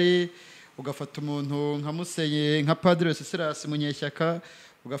Kigali ugafata umuntu nka Musenye nka Padiri Wenceslas Munyeshyaka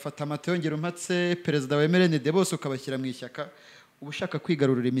ugafata Matayo Ngirumpatse perezida wa MRND bose ukabashyira mu ishyaka ubushaka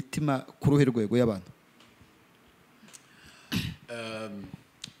kwigarurira imitima ku ruhe rwego y'abantu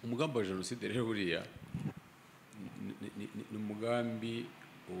umugambi wa jenoside rero buriya ni umugambi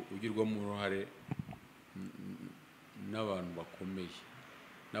ugirwamo uruhare n'abantu bakomeye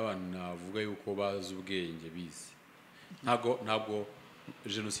n'abantu navuga yuko bazi ubwenge bize ntabwo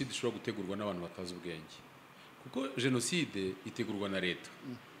jenoside ishobora gutegurwa n'abantu batazi ubwenge kuko jenoside itegurwa na leta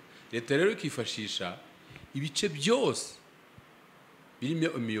rero ikifashisha ibice byose birimo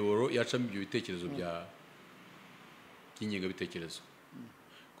imiyoboro yacamo ibyo bitekerezo by'ingengabitekerezo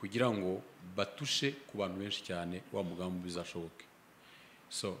kugira ngo batushe ku bantu benshi cyane wa mugambi bizashoboke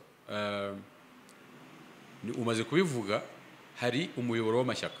so umaze kubivuga hari umuyoboro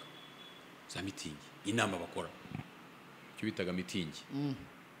w'amashyaka za mitingi inama bakora icyo bitaga mitingi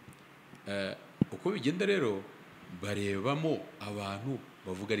uko bigenda rero barebamo abantu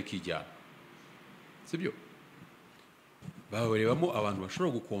bavuga ari kijyana sibyo barebamo abantu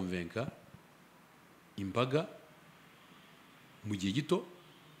bashobora gukonvenka imbaga mu gihe gito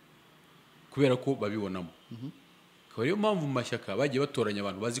kubera ko babibonamo akaba ariyo mpamvu mu mashyaka bagiye batoranya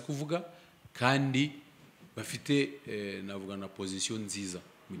abantu bazi kuvuga kandi bafite navuga na position nziza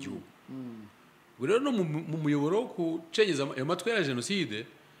mu gihugu rero no mu muyoboro wo kucengeza ayo matwe ya jenoside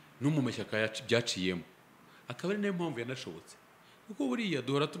no mu mashyaka byaciyemo akaba ari nayo mpamvu yanashobotse kuko buriya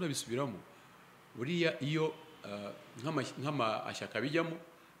duhora tunabisubiramo buriya iyo nk'amashyaka bijyamo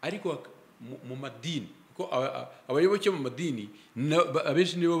ariko mu madini kuko abayoboke mu madini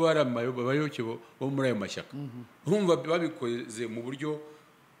abenshi nibo bari abayoboke bo muri ayo mashyaka urumva babikoze mu buryo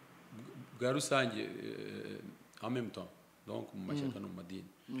bwa rusange en même temps donc mu mashyaka no mu madini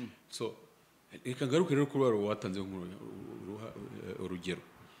so reka ngaruke rero kuri wari watanze urugero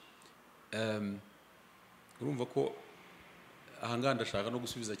urumva ko ahangana ndashaka no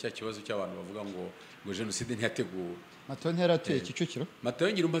gusubiza cya kibazo cy'abantu bavuga ngo jenoside ntiyateguwe Matayo nteratuye Kicukiro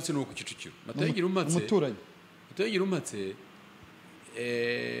Matayo Ngirumpatse no ku Kicukiro Matayo Ngirumpatse umuturanyi Matayo Ngirumpatse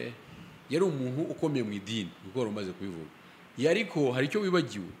yari umuntu ukomeye mu idini kuko wari umaze kubivuga yariko hari icyo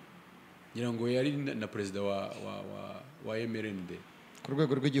wibagiwe ngira ngo yari na perezida wa MRND ku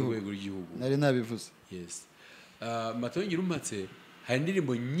rwego rw'igihugu nari nabivuze. Yes. Matayo Ngirumpatse hari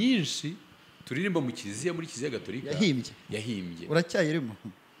indirimbo nyinshi turirimba mu kiliziya muri kiliziya gatolika yahimbye. Uracyayirimo?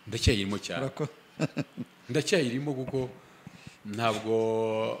 Ndacyayirimo cyane. Ndacyayirimo kuko ntabwo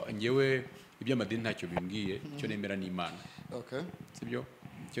ngewe iby'amadini ntacyo bimbwiye icyo nemera n'Imana. Okay. Sibyo?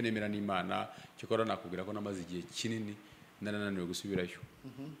 Icyo nemera n'Imana cyo kora nakubwira ko namaze igihe kinini nananiwe gusubirayo.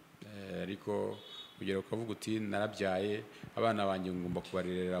 Ariko ugera ukavuga uti narabyaye abana banjye ngomba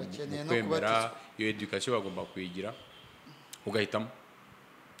kubarerera mu kwemera iyo education bagomba kuyigira ugahitamo.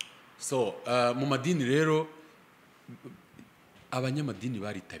 So mu madini rero abanyamadini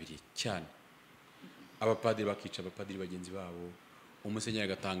baritabiriye cyane abapadiri bakica abapadiri bagenzi babo umusenyeri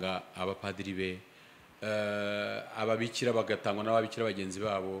agatanga abapadiri be ababikira bagatangwa n'ababikira bagenzi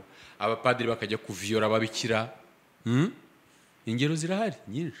babo abapadiri bakajya kuviyora ababikira ingero zirahari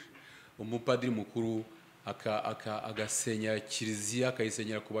nyinshi umupadiri mukuru agasenya kiliziya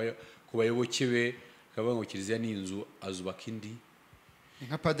akayisenyera ku bayoboke be akavuga ngo kiliziya ni inzu azubaka indi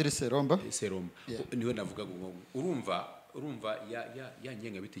nka Padiri Seromba niwe navuga ngo urumva ya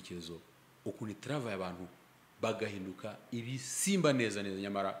ngengabitekerezo ukuntu travaye abantu bagahinduka ibisimba neza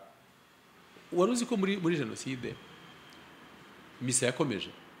nyamara wari uzi ko muri jenoside misa yakomeje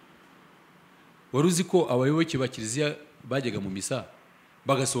wari uzi ko abayoboke ba kiliziya bajyaga mu misa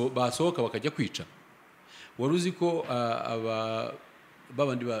basohoka bakajya kwica wari uzi ko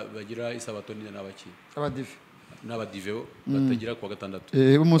babandi bagira isabato n'abaki n'abadive batagira kuwa gatandatu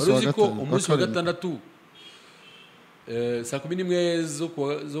wari uzi ko umunsi wa gatandatu saa 11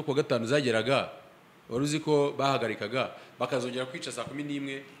 zo kuwa gatanu zageraga wari uzi ko bahagarikaga bakazongera kwica saa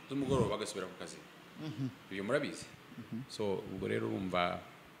 11 z'umugoroba bagasubira ku kazi ibyo murabizi so ubwo rero urumva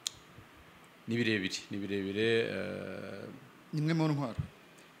ni birebire nimwe mu ntwaro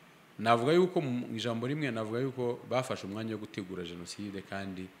navuga yuko mu ijambo rimwe navuga yuko bafashe umwanya wo gutegura jenoside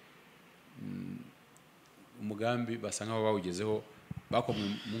kandi umugambi basa nkaho bawugezeho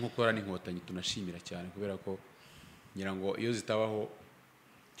bakomwe mu nkokora n'inkotanyi tunashimira cyane kubera ko nyirango iyo zitabaho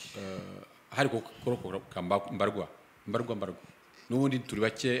hari kurokoka mbarwa n'ubundi turi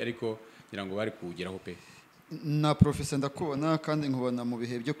bake ariko nyirango bari kugeraho pe. Na Professor ndakubona kandi nkubona mu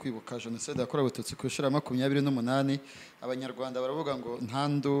bihe byo kwibuka jenoside yakorewe abatutsi ku ishira 28 abanyarwanda baravuga ngo nta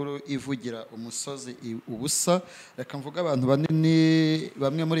nduru ivugira umusozi ubusa reka mvuga abantu banini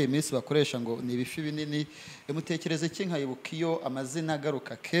bamwe muri iyi minsi bakoresha ngo ni ibifi binini mutekereze ki nkayibuka iyo amazina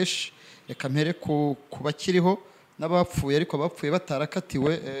agaruka kesh reka mpere ku bakiriho n'abapfuye ariko bapfuye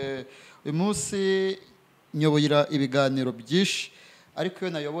batarakatiwe uyu munsi nyoboyira ibiganiro byinshi ariko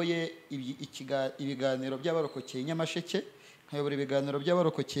iyo nayoboye ibiganiro by'abarokokeye Nyamasheke nkayobora ibiganiro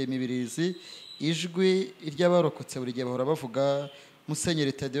by'abarokokeye Mibirizi ijwi ry'abarokotse buri gihe bahora bavuga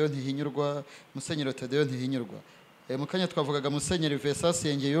Musenyeri Tadeo Ntihinyurwa mu kanya twavugaga Musenyeri Vesasi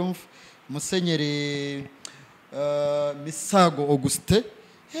Yengeyumva Musenyeri Misago Auguste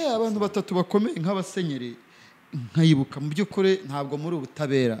abantu batatu bakomeye nk'abasenyeri nkayibuka mu by'ukuri ntabwo muri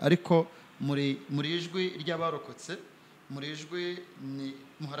ubutabera ariko muri ijwi ry'abarokotse muri ijwi ni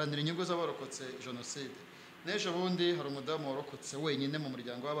muharanira inyungu z'abarokotse jenoside n'ejo bundi hari umudamu warokotse wenyine mu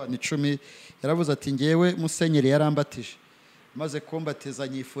muryango w'abantu 10 yaravuze ati ngewe Musenyeri yarambatije maze kumbatiza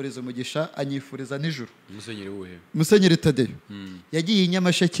anyifuriza umugisha anyifuriza nijoro Musenyeri wuhe Musenyeri Tadeo yagiye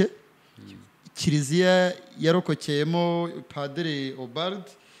Nyamasheke kiliziya yarokokeyemo Padiri Obald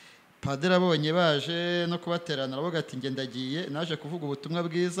Padiri abonye baje no kubaterana aravuga ati nge ndagiye naje kuvuga ubutumwa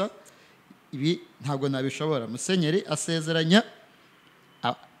bwiza ibi ntabwo nabishobora Musenyeri asezeranya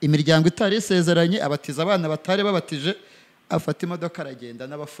imiryango itari isezeranye abatiza abana batari babatije afata imodoka aragenda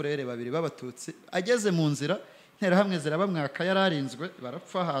n'abafurere babiri b'abatutsi ageze mu nzira ntera hamwe zirabamwaka yararinzwe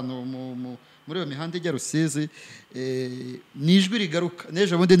barapfa ahantu muri iyo mihanda ijya Rusizi nijwi rigaruka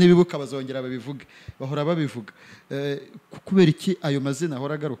n'ejo bundi nibibuka bazongera babivuge bahora babivuga kubera iki ayo mazina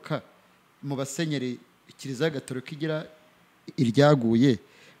ahora agaruka mu basenyeri kiliziya gatolika igira iryaguye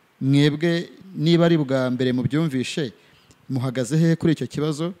mwebwe niba ari bwa mbere mu byumvishe muhagaze he kuri icyo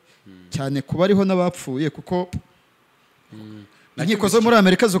kibazo cyane kuba ariho n'abapfuye kuko inkiko zo muri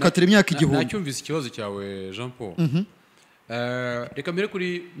Amerika zukatira imyaka igihumbi. Nacyumvise ikibazo cyawe Jean Paul. Reka mbere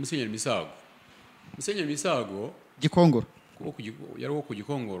kuri Musenyeri Misago. Musenyeri Misago Gikongoro yari wo ku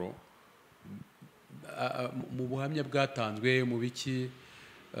Gikongoro mu buhamya bwatanzwe mu biki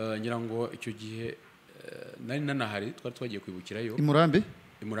nyirango icyo gihe nari nanahari twari twagiye kwibukirayo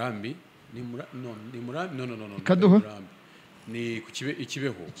Imurambi no Kaduha ni ku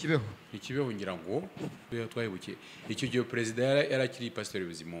ikibeho ikibeho ngira ngo twahibukiye icyo gihe perezida yarakiri pasteur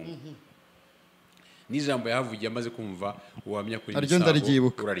Bizimungu n'ijambo yahavugiye amaze kumva uwamya kuri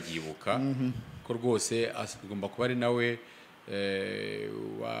misago uraryibuka ko rwose agomba kuba ari nawe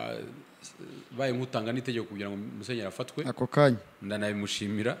baye nkutanga n'itegeko kugira ngo musenyeri afatwe ako kanya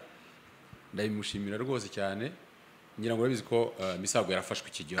ndabimushimira rwose cyane ngira ngo urabizi ko misago yarafashwe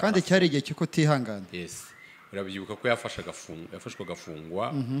iki gihe kandi cyari igihe cyo kutihangana. Yes, urabyibuka ko yafashwe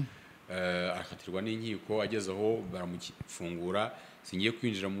agafungwa akatirwa n'inkiko agezeho baramufungura singiye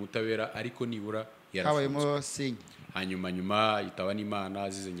kwinjira mu butabera ariko nibura habayemo sinye hanyuma yitaba n'Imana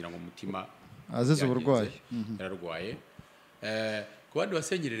azize ngira ngo umutima azize uburwayi yararwaye. Ku bandi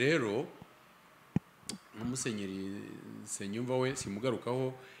basenyeri rero nk'umusenyeri Senyumva we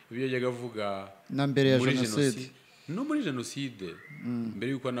simugarukaho ibyo yajyaga avuga na mbere ya jenoside no muri jenoside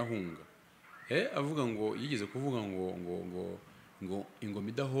mbere yuko anahunga avuga ngo yigeze kuvuga ngo ingoma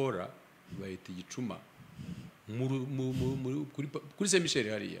idahora bayita igicuma kuri Saint Michel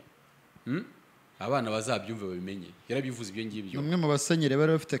hariya abana bazabyumva babimenye yarabivuze ibyo ngibyo. Umwe mu basenyeri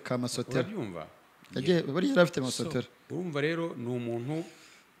bari bafite kamasotera urabyumva bari yarafite amasotera. Urumva rero ni umuntu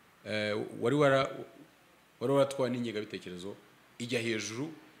wari waratwaye n'inyiga bitekerezo ijya hejuru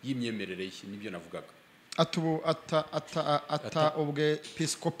y'imyemerere ye nibyo navugaga ata ubwe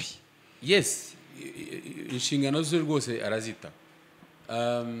episkopi. Yes, inshingano ze rwose arazita.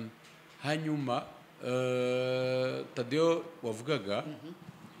 Hanyuma Tadeo wavugaga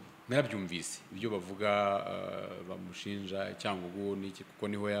narabyumvise ibyo bavuga bamushinja cyangwa ubu niki kuko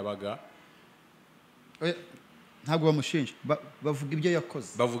niho yabaga. Ntabwo bamushinja bavuga ibyo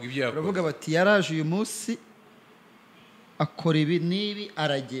yakoze bavuga bati yaraje uyu munsi akora ibi nibi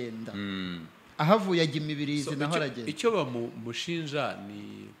aragenda ahavuye ajya imibirizi naho aragenda. Icyo bamushinja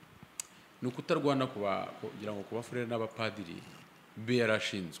ni ukutarwana kugira ngo kuba frere n'abapadiri be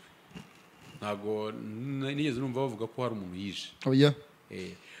yarashinzwe. Ntago nigeze numva bavuga ko hari umuntu yishe oya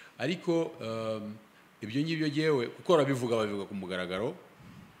ariko ibyo ngibyo yewe kuko babivuga ku mugaragaro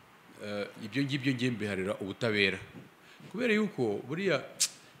ibyo ngibyo ngiye mbiharira ubutabera kubera yuko buriya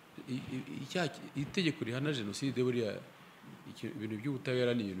itegeko rihana jenoside buriya ibintu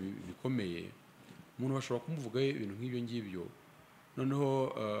by'ubutabera ni ibintu bikomeye. Umuntu bashobora kumuvuga ibintu nk'ibyo ngibyo noneho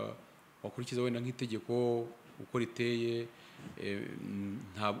wakurikiza wenda nk'itegeko uko riteye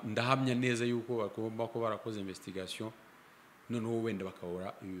ndahamya neza yuko bagomba ko barakoze investigation noneho wenda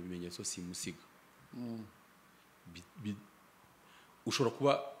bakabura ibimenyetso simusiga. Ushobora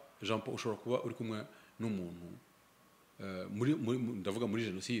kuba Jean Paul ushobora kuba uri kumwe n'umuntu ndavuga muri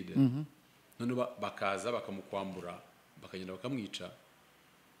jenoside none bakaza bakamukwambura bakagenda bakamwica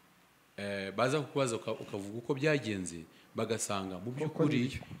baza kukubaza ukavuga uko byagenze bagasanga mu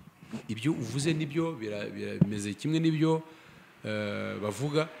by'ukuri ibyo uvuze nibyo birameze kimwe nibyo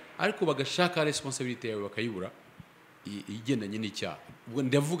bavuga ariko bagashaka responsibility yawe bakayibura igendanye n'icyaha. Ubwo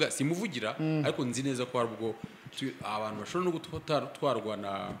ndavuga simuvugira ariko nzi neza ko harubwo abantu bashobora no gutwarwa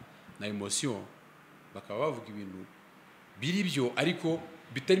na emotion bakaba bavuga ibintu biri byo ariko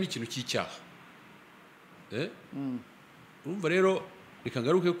bitarimo ikintu cy'icyaha. Urumva rero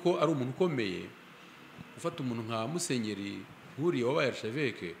bikangaruke ko ari umuntu ukomeye ufata umuntu nka musenyeri nkuriye wabaye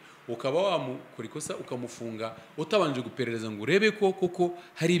archevêque ukaba wamukora ikosa ukamufunga utabanje guperereza ngo urebe ko koko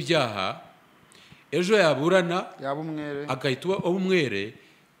hari ibyaha ejo yaburana agahita uba umwere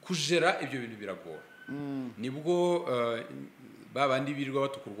kujera ibyo bintu biragora. Nibwo babandi birirwa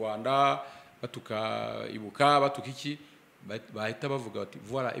batuka u Rwanda batuka Ibuka batuka iki bahita bavuga bati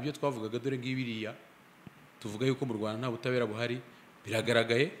voilà ibyo twavugaga dore ngibiriya tuvuga yuko mu Rwanda nta butabera buhari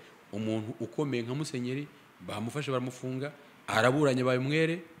biragaragaye. Umuntu ukomeye nka musenyeri bamufashe baramufunga araburanye baye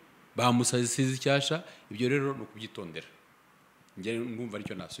umwere bamusasize icyasha. Ibyo rero no kubyitondera nge ngumva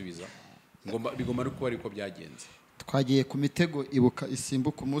aricyo nasubiza bigomba no kuba ariko byagenze. Twagiye ku mitego Ibuka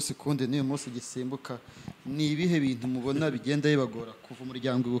isimbuka umunsi kundi n'uyu munsi gisimbuka. Ni ibihe bintu mubona bigenda bibagora kuva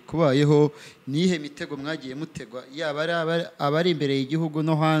umuryango Ibuka ubayeho? Nihe mitego mwagiye mutegwa yaba abari imbere y'igihugu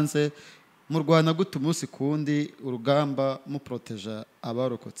no hanze mu Rwanda gute umunsi kundi urugamba mu proteja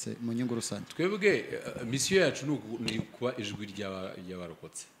abarokotse mu nyungu rusange? Twebwe mission yacu ni kuba ijwi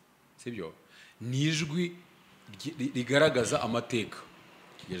ry'abarokotse sibyo ni ijwi rigaragaza amateka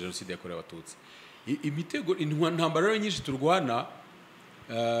ya jenoside yakorewe abatutsi. Imitego intambara rero nyinshi turwana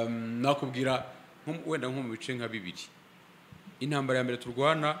nakubwira wenda nko mu bice nka bibiri. Intambara ya mbere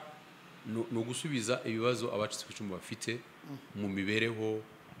turwana no gusubiza ibibazo abacitse ku icumu bafite mu mibereho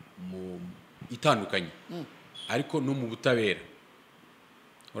mu itandukanye ariko no mu butabera.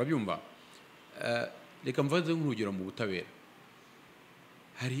 Urabyumva reka mvanze nk'urugero mu butabera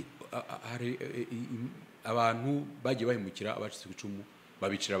hari abantu bagiye bahimukira abacitse ku icumu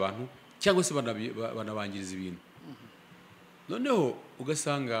babicira abantu cyangwa se banabangiriza ibintu noneho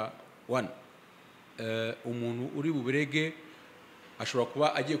ugasanga umuntu uri buberege ashobora kuba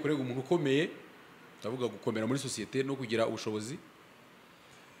agiye kurega umuntu ukomeye ndavuga gukomera muri societe no kugira ubushobozi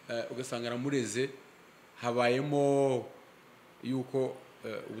ugasanga aramureze habayemo yuko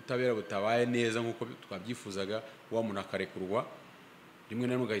ubutabera butabaye neza nkuko twabyifuzaga wa muntu akarekurwa rimwe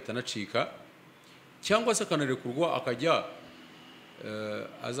na rimwe agahita anacika cyangwa se akanarekurwa akajya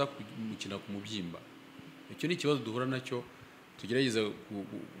aza kumukina ku mubyimba icyo ni ikibazo duhura nacyo tugerageza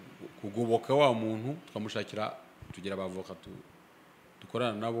kugoboka wa muntu tukamushakira tugira abavoka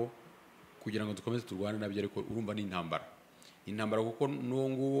dukorana nabo kugira ngo dukomeze turwane nabyo ariko urumva ni intambara kuko n'uwo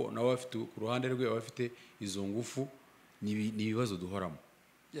nguwo nawe afite ku ruhande rwe abafite izo ngufu ni ibibazo duhoramo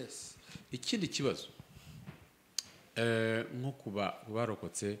ikindi kibazo nko kuba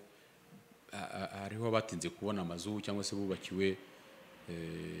barokotse hariho batinze kubona amazu cyangwa se bubakiwe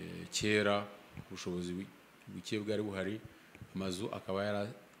kera ubushobozi buke bwari buhari amazu akaba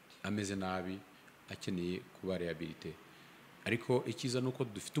ameze nabi akeneye kuba rehabilité ariko ikiza nuko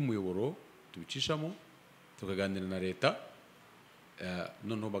dufite umuyoboro tubicishamo tukaganira na leta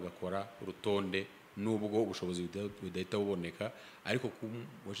noneho bagakora urutonde nubwo ubushobozi budahita buboneka ariko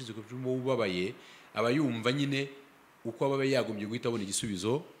washize ku cyumba ubabaye abayumva nyine uko ababaye yagombye guhita abona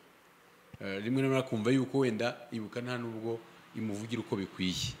igisubizo rimwe na rimwe akumva yuko wenda ibuka nta nubwo imuvugira uko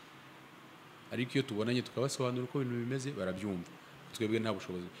bikwiye ariko iyo tubonanye tukabasobanura uko ibintu bimeze barabyumva twebwe nta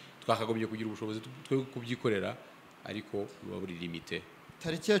bushobozi twakagombye kugira ubushobozi twe kubyikorera ariko buba buri limite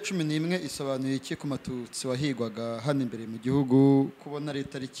tariki ya 11 isobanuye iki ku matutsi wahigwaga hano imbere mu gihugu kubona ari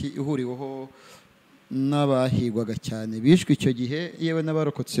tariki ihuriweho n'abahigwaga cyane bishwe icyo gihe yewe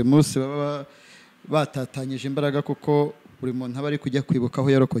n'abarokotse munsi baba batatanyije imbaraga kuko buri muntu aba ari kujya kwibuka aho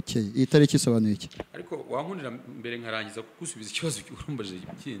yarokokeye iyi tariki isobanuye iki ariko wankundira mbere nkarangiza kugusubiza ikibazo urumbaje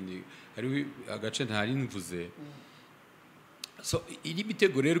ikindi ari agace ntari mvuze so iri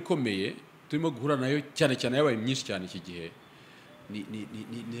bitego rero ikomeye turimo guhura nayo cyane cyane yabaye myinshi cyane iki gihe ni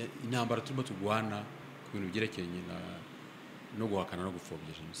intambara turimo tugwana ku bintu byerekeranye no guhakana no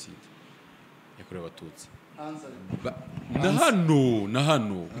gupfobya jenoside yakorewe abatutsi na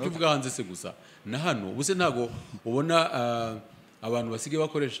hano icyo uvuga hanze se gusa na hano ubuse ntago ubona abantu basigaye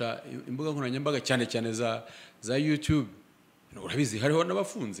bakoresha imbuga nkoranyambaga cyane cyane za YouTube urabizi hariho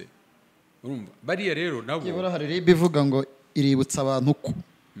n'abafunze urumva bariya rero nabo yibura hari bivuga ngo iributsa abantu ko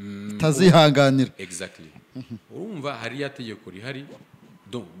tazihanganira exactly urumva hari yategeko rihari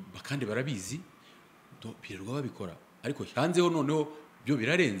kandi barabizi birirwa babikora ariko hanzeho noneho byo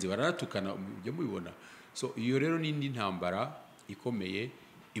birarenze baranatukana byo mubibona so iyo rero ni indi ntambara ikomeye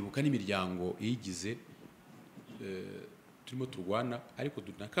ibuka n'imiryango iyigize turimo turwana ariko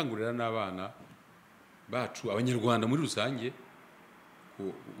tunakangurira n'abana bacu abanyarwanda muri rusange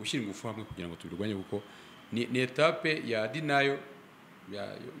gushyira ingufu hamwe kugira ngo tubirwanye kuko ni etape ya dinayo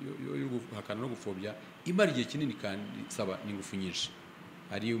yo guhakana no gupfobya imara igihe kinini kandi isaba n'ingufu nyinshi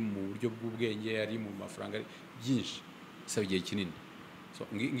ari mu buryo bw'ubwenge ari mu mafaranga byinshi isaba igihe kinini so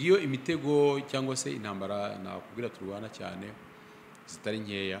ngiyo imitego cyangwa se intambara nakubwira turwana cyane zitari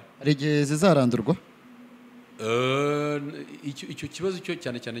nkeya ari igihe zizarandurwa icyo kibazo cyo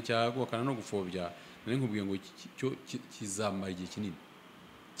cyane cyane cya guhakana no gupfobya nari nkubwiye ngo kizamara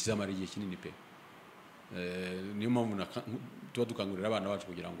igihe kinini pe niyo mpamvu tuba dukangurira abana bacu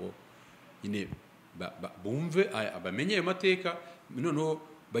kugira ngo nyine bumve bamenye ayo mateka noneho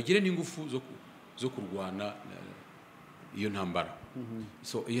bagire n'ingufu zo kurwana iyo ntambara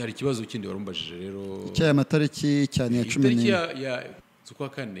so iyo hari ikibazo kindi warumbajije rero icya matariki cyane ya 11 ya z'ukwa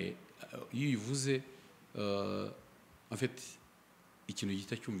kane iyo uyivuze en fait ikintu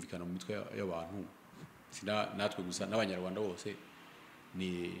gihita cyumvikana mu mitwe y'abantu natwe gusa n'abanyarwanda bose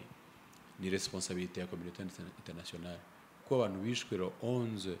ni responsabilité ya communauté internationale ko abantu bishwe ro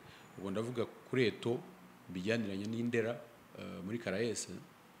 11 ubwo ndavuga kuri eto bijyaniranye n'indera muri Caraes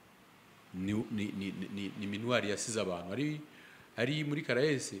ni minuari yasize abantu ari muri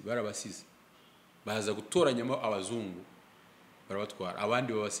Caraes barabasize baza gutoranyamo abazungu barabatwara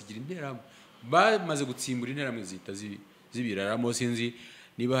abandi babasigira intera bamaze gutsimbura intera mu zita zibiraramo sinzi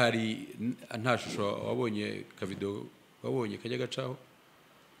niba hari nta shusho wabonye ka video wabonye kajya gacaho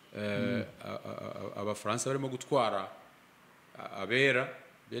abafaransa barimo gutwara abera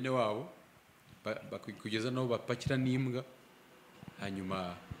bene wabo kugeza naho bapakira n'imbwa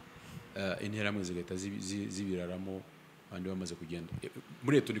hanyuma intera zigahita zibiraramo abandi bamaze kugenda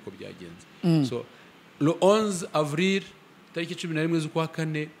muri eto niko byagenze so le 11 avril tariki 11 z'ukwa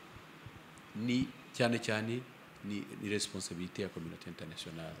kane ni cyane cyane ni responsabilité ya communauté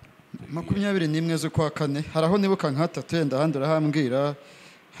internationale. 21 z'ukwa kane hari aho nibuka nka 3 yenda handi urahambwira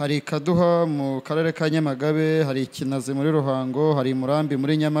hari Kaduha mu karere ka Nyamagabe, hari Kinazi muri Ruhango, hari Murambi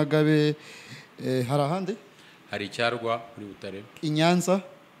muri Nyamagabe, hari ahandi hari Cyarwa muri Butare, Inyanza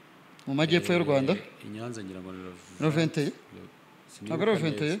mu majyepfo y'u Rwanda. Inyanza ngira ngo no 20 ntabwo ari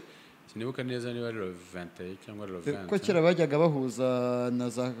 20 sinibuka neza niba ari 20 cyangwa ari 20 ko kera bajyaga bahuza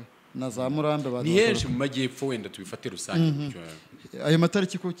na za Murambe abantu ni henshi mu majyepfo wenda tubifate rusange. Ayo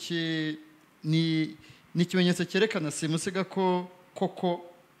matariki kuki ni ikimenyetso cyerekana simusiga ko koko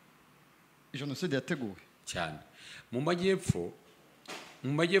jenoside yateguwe cyane mu majyepfo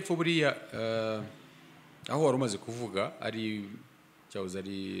buriya aho wari umaze kuvuga ari cyahoze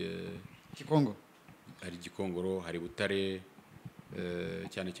ari Gikongo, hari Gikongoro, hari Butare,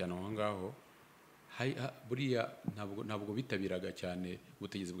 cyane cyane aho ngaho buriya ntabwo bitabiraga cyane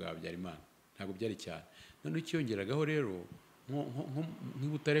ubutegetsi bwa Habyarimana, ntabwo byari cyane. None ikiyongeragaho rero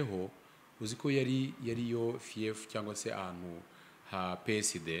nk'Ibutareho uzi ko yari yo fief cyangwa se ahantu ha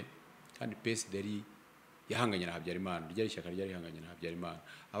PSD, kandi PSD yari yahanganye na Habyarimana, ryari ishyaka ryari yahanganye na Habyarimana.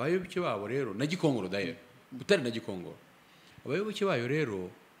 Abayoboke babo rero na Gikongoro dayo Butare na Gikongoro, abayoboke bayo rero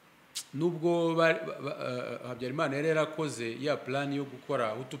nubwo Habyarimana yari yarakoze ya plan yo gukora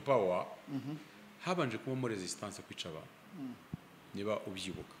Hutu power, habanje kubamo resistance kwica abantu. Niba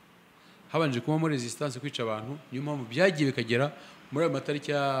ubyibuka habanje kubamo resistance kwica abantu, niyo mpamvu byagiye bikagera muri ayo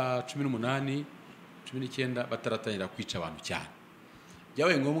matariki ya 18 19 bataratangira kwica abantu cyane.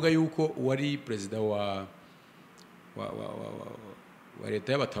 Byabaye ngombwa yuko wari perezida wa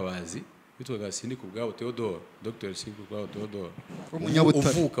leta y'abatabazi witwaga Sindikubwabo Theodore, Dr. Sindikubwabo Theodore,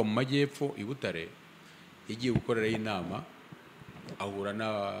 uvuka mu majyepfo i Butare, yagiye gukorera inama ahura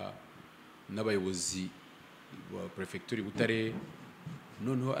n'abayobozi wa prefecture Butare,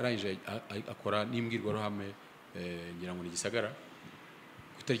 noneho arangije akora n'imbwirwaruhame ngira ngo ni Gisagara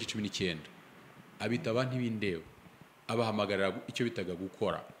ku itariki 19, abitaba ntibindeba, abahamagarira icyo bitaga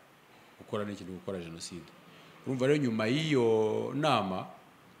gukora n'ikintu gukora jenoside. Urumva rero nyuma y'iyo nama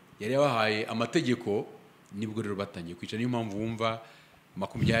yari yabahaye amategeko, nibwo rero batangiye kwica. Niyo mpamvu wumva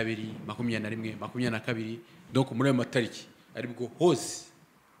 20, 21, 22, donc muri ayo matariki aribwo hose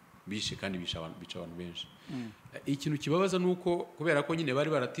bishe kandi bica abantu benshi. Ikintu kibabaza nuko kubera ko nyine bari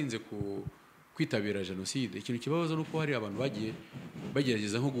baratinze kwitabira jenoside, ikintu kibabaza nuko hari abantu bagiye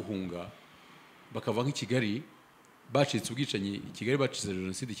bagerageza nko guhunga bakava nk'i Kigali, bacitse ubwicanyi i Kigali, bacize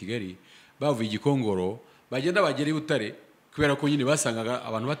jenoside i Kigali, bavuye i Gikongoro bagenda bagera i Butare, kubera ko nyine basangaga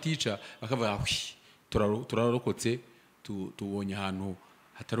abantu batica, bakavuga turarokotse, tubonye ahantu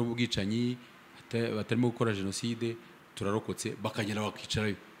hatari ubwicanyi, batarimo gukora jenoside, turarokotse, bakagenda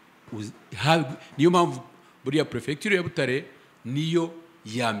bakicarayo. Niyo mpamvu buriya prefecture ya Butare niyo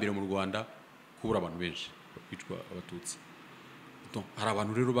ya mbere mu Rwanda kubura abantu benshi kwicwa abatutsi. Hari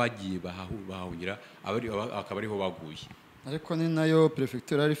abantu rero bagiye bahahungira, akaba ariho baguye. Ariko ni nayo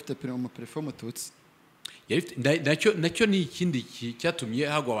prefecture yari ifite umuprefe w'umututsi. Nacyo ni ikindi cyatumye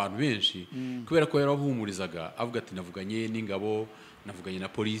hagwa abantu benshi, kubera ko yarahumurizaga avuga ati navuganye n'ingabo, navuganye na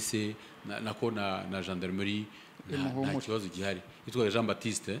police, na gendarmerie, nta kibazo gihari. Yitwaga Jean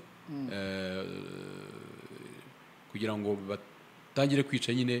Baptiste, kugira ngo batangire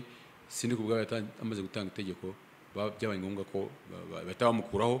kwica nyine Sindikubwabo amaze gutanga itegeko, byabaye ngombwa ko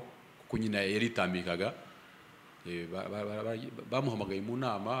batabamukuraho kuko nyine yaritambikaga. Bamuhamagaye mu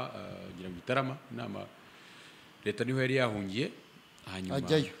nama ngira ngo Gitarama, inama leta niho yari yahungiye, hanyuma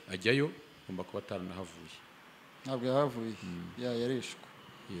ajyayo, ngomba kuba ataranahavuye. Ntabwo yahavuye, yarishwe.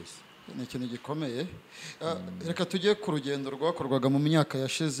 Yes. Ni ikintu gikomeye. Reka tujye ku rugendo rwakorwaga mu myaka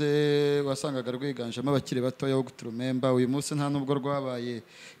yashize, wasangaga rwiganjemo abakiri batoya bo guturumemba. Uyu munsi nta nubwo rwabaye,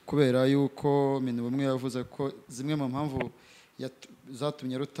 kubera yuko Minu bumwe yavuze ko zimwe mu mpamvu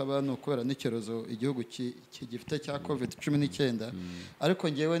zatumye rutaba ni ukubera n'icyorezo igihugu gifite cya COVID-19. Ariko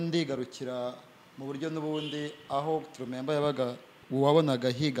ngewe ndigarukira mu buryo n'ubundi aho guturumemba yabaga, wabonaga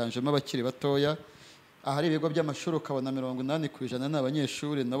higanjemo abakiri batoya. Ahari ibigo by'amashuri ukabona 80%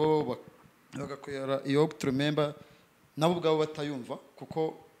 n'abanyeshuri nabo bagakorera iyo guturumemba, nabo ubwabo batayumva,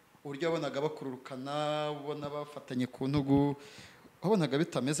 kuko uburyo wabonaga bakururukana, ubona bafatanye ku ntugu, wabonaga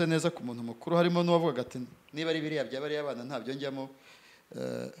bitameze neza ku muntu mukuru. Harimo n'uwavugaga ati niba ari biriya byaba ari abana ntabyo njyamo.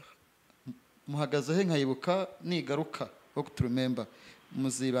 Muhagaze he nkayibuka nigaruka wo guturumemba,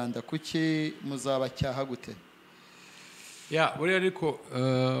 muzibanda kuki, muzabacyaha gute? Buriya ariko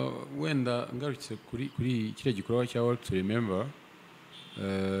wenda ngarutse kuri kiriya gikorwa cya Work to Remember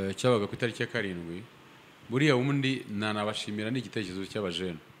cyabaga ku itariki ya 7, buriya ubundi nanabashimira n'igitekerezo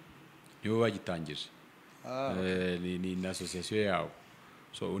cy'abajene, nibo bagitangije. ni association yabo,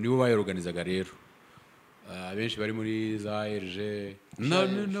 so nibo bayorganizaga rero. abenshi bari muri za RG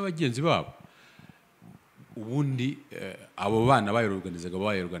n'abagenzi babo ubundi abo bana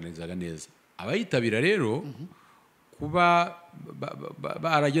bayorganizaga neza abayitabira rero kuba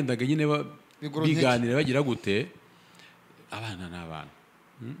baragendaga nyine biganira bagira gute abana n'abana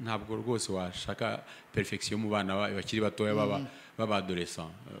ntabwo rwose washaka perfection mu bana bakiri batoya baba adolescent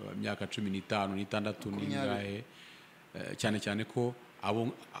imyaka 15 n'itandatu n'ingahe cyane cyane ko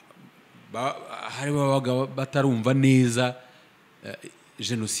abo hari babaga batarumva neza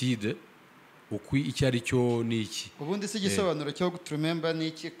genocide uko icyo ari cyo niki ubundi si igisobanuro cyo to remember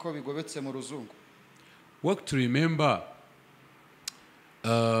niki ko bigobetse mu ruzungu work to remember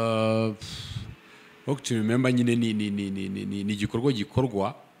nyine ni igikorwa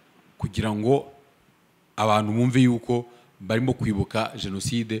gikorwa kugira ngo abantu bumve yuko barimo kwibuka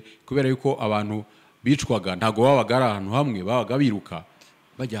genocide kubera yuko abantu bicwaga ntago babaga ari ahantu hamwe babaga biruka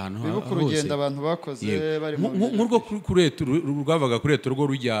bajya ahantu hose urugendo abantu bakoze bari nk'urwo rwavaga kuri leta rwo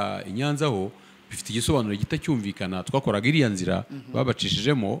rujya i Nyanza ho bifite igisobanuro gitacyumvikana twakoraga iriya nzira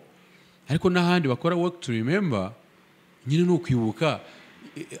babacishijemo ariko n'ahandi bakora work to remember nyine no kwibuka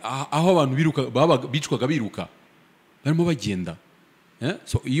aho abantu bicwaga biruka barimo bagenda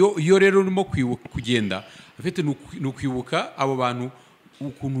so iyo rero urimo kugenda afite no kwibuka abo bantu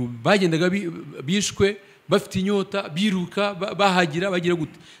ukuntu bagendaga bishwe bafite inyota biruka bahagira bagira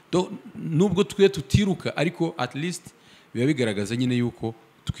gute nubwo twe tutiruka ariko at least biba bigaragaza nyine yuko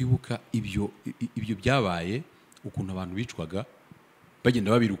twibuka ibyo byabaye ukuntu abantu bicwaga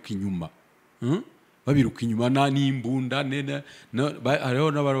bagenda babiruka inyuma n'imbunda hariho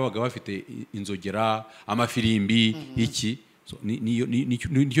n'ababaga bafite inzogera amafirimbi iki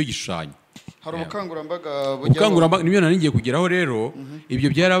nicyo gishushanyo hari ubukangurambaga nibyo nari ngiye kugeraho rero ibyo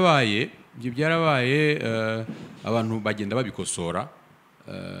byarabaye abantu bagenda babikosora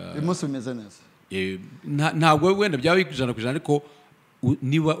umunsi bimeze neza ntabwo wenda byaba 100% ariko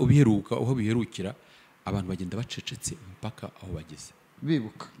niba ubiheruka aho biherukira abantu bagenda bacecetse mpaka aho bageze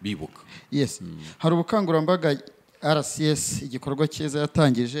bibuka yes hari ubukangurambaga RCS igikorwa cyiza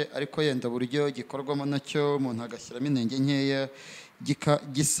yatangije ariko yenda buryo gikorwamo nacyo umuntu agashyiramo intenge nkeya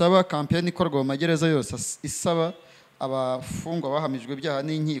gisaba campaign ikorwa mu magereza yose isaba abafungwa bahamijwe ibyaha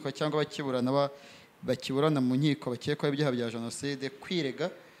n'inkiko cyangwa bakiburana mu nkiko bakekwaho ibyaha bya genocide kwirega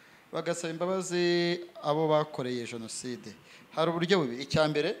bagasaba imbabazi abo bakoreye genocide hari uburyo bubiri icya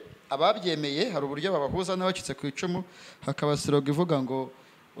mbere ababyemeye hari uburyo babahuza n'abacitse ku icumu hakaba siroga ivuga ngo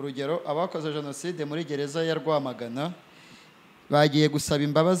urugero abakoze genocide muri gereza ya Rwamagana bagiye gusaba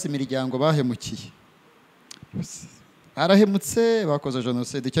imbabazi imiryango bahemukiye arahemutse bakoze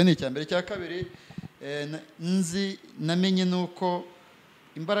genocide icyo ni icya mbere cya kabiri namenye nuko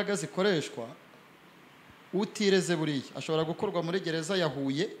imbaraga zikoreshwa utireze buriya ashobora gukorwa muri gereza ya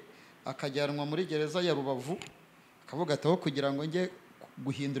Huye akajyanwa muri gereza ya Rubavu akavuga ataho kugira ngo njye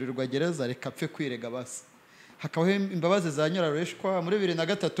guhindurirwa gereza reka apfe kwirega basi hakabaho imbabazi za Nyirarureshwa muri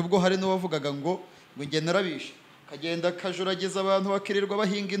 2003 ubwo hari n'uwavugaga ngo njye narabishe kagenda kajuragiza abantu bakirirwa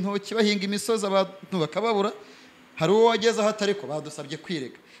bahinga intoki bahinga imisozi abantu bakababura hari uwo wageze hatari ko badusabye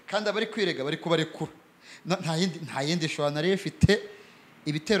kwirega kandi abari kwirega bari kubarekura nta yindi shwana nari ifite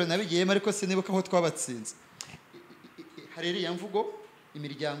ibitero nabigiyemo ariko sinibuka aho twabatsinze hari iriya mvugo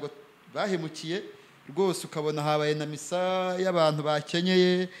imiryango bahemukiye rwose ukabona habaye na misa y'abantu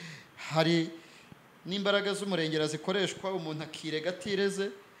bakenyeye hari n'imbaraga z'umurengera zikoreshwa umuntu akirega atireze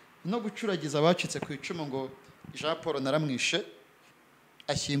no gucuragiza abacitse ku icumu ngo Jean Paul naramwishe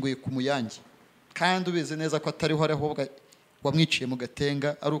ashyinguye ku Muyange kandi ubizi neza ko atariho ahubwo wamwiciye mu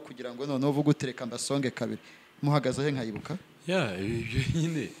Gatenga ari ukugira ngo noneho uvuge utereka mbasonge kabiri muhagaze he nkayibuka ibyo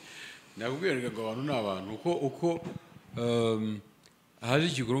nyine nakubwiraga ngo abantu n'abantu uko haje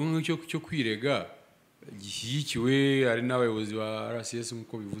igikorwa cyo kwirega gishyigikiwe ari n'abayobozi ba RCS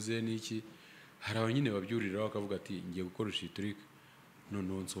nk'uko bivuze n'iki hari abanyine babyurira bakavuga ati ngiye gukoresha iturika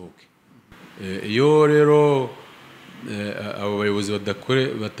noneho nsohoke iyo rero abo bayobozi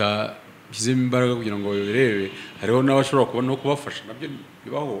batashyizemo imbaraga kugira ngo babirebe hariho n'abashobora kubona no kubafasha nabyo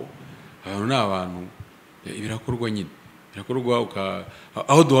bibaho abantu n'abantu birakorwa nyine birakorwa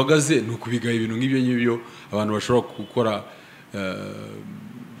aho duhagaze ni ukubigaha ibintu nk'ibyo abantu bashobora gukora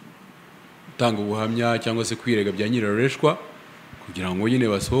gutanga ubuhamya cyangwa se kwirega bya Nyirarureshwa kugira ngo nyine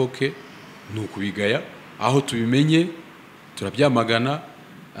basohoke ni ukubigaya aho tubimenye turabyamagana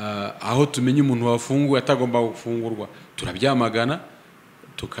aho tumenye umuntu wafunguwe atagomba gufungurwa turabyamagana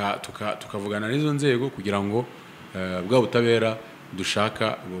tukavugana n'izo nzego kugira ngo bwa butabera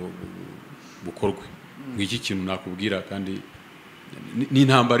dushaka bukorwe ngiki kintu nakubwira kandi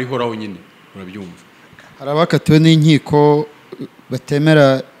n'intambara ihoraho nyine urabyumva hari abakatiwe n'inkiko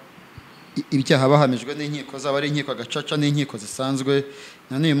batemera ibyaha bahamijwe n'inkiko zaba ari inkiko gacaca n'inkiko zisanzwe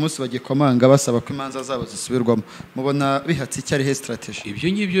na n'uyu munsi bagikomanga basaba ko imanza zabo zisubirwamo mubona bihatse icyo ari he strategy ibyo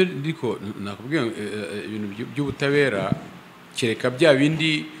ngibyo ariko nakubwiye ibintu by'ubutabera kereka bya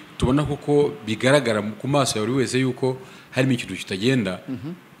bindi tubona koko bigaragara ku maso ya buri wese yuko harimo ikintu kitagenda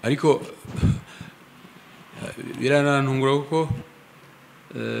ariko biranantungura kuko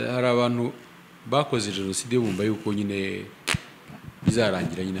hari abantu bakoze jenoside bumva yuko nyine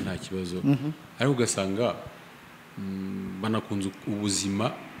bizarangira nyine nta kibazo ariko ugasanga banakunze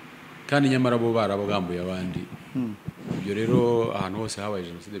ubuzima kandi nyamara bo barabagambuye abandi ibyo rero ahantu hose habaye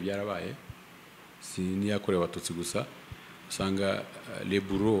jenoside byarabaye si niyakorewe abatutsi gusa usanga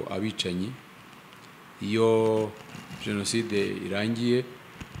leburo abicanyi iyo jenoside irangiye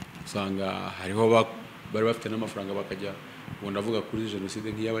usanga hariho bari bafite n'amafaranga bakajya ubundi avuga kuri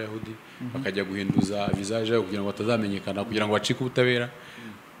jenoside nk'iy'abayahudi bakajya guhinduza vizaje kugira ngo batazamenyekana kugira ngo bacike ubutabera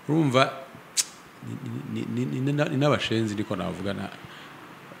urumva ni n'abashenzi niko navuga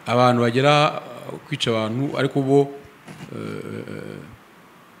abantu bagera kwica abantu ariko bo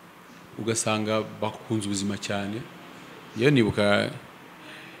ugasanga bakunze ubuzima cyane yewe nibuka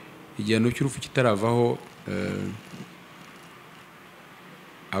igihano cy'urupfu kitaravaho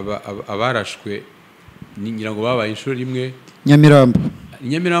abarashwe ngira ngo babaye inshuro rimwe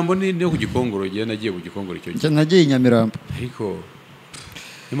Nyamirambo ni ku Gikongoro giye nagiye ku Gikongoro icyo gihe nagiye Nyamirambo ariko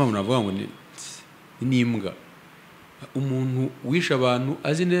impamvu navuga ngo ni imbwa umuntu wisha abantu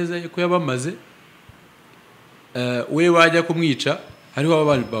azi neza ko yabamaze we bajya kumwica hariho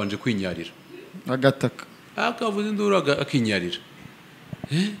babanje kwinyarira agataka akavuza induru akinyarira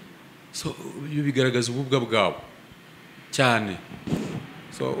so ibyo bigaragaza ububwa bwabo cyane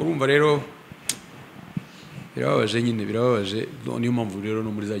so urumva rero birababaje nyine birababaje niyo mpamvu rero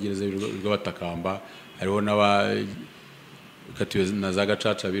no muri za gereza birirwa batakamba hariho n'abakatiwe na za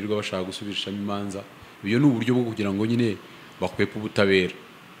gacaca birirwa bashaka gusubirishamo imanza ibyo ni uburyo bwo kugira ngo nyine bakwepe ubutabera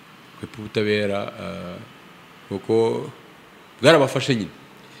kuko bwarabafashe nyine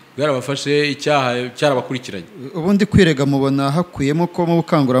bwarabafashe icyaha cyarabakurikiranye ubundi kwirega mubona hakuyemo ko mu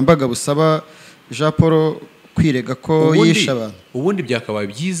bukangurambaga busaba Jean Paul kwirega ko yisha abantu ubundi byakabaye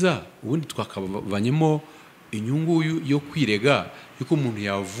byiza ubundi twakabanyemo inyungu yo kwirega yuko umuntu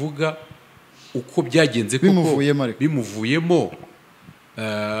yavuga uko byagenze koko bimuvuyemo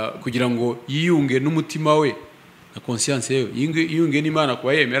kugira ngo yiyunge n'umutima we na conscience ye yiyunge n'Imana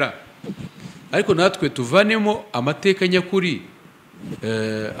kuba yemera ariko natwe tuvanemo amateka nyakuri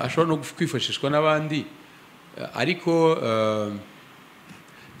ashobora no kwifashishwa n'abandi ariko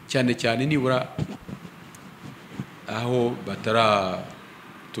cyane cyane nibura aho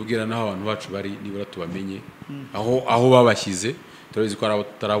tubwira naho abantu bacu bari nibura tubamenye aho babashyize turabizi ko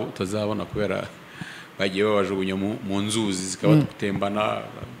tutazabona kubera bagiye babajugunya mu nzuzi zikabatembana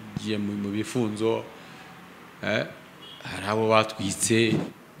bagiye mu bifunzo hari abo batwitse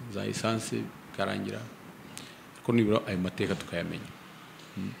za essence karangira ariko nibura ayo mateka tukayamenya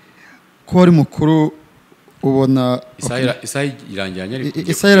ko ari mukuru ubona isaha irangiranye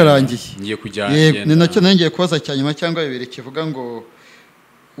isaha irarangiye ngiye kujyana ni nacyo ngiye kubaza cyanyuma cyangwa bibiri kivuga ngo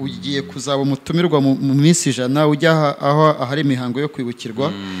ugiye kuzaba umutumirwa mu minsi 100 ujya aho ahari imihango yo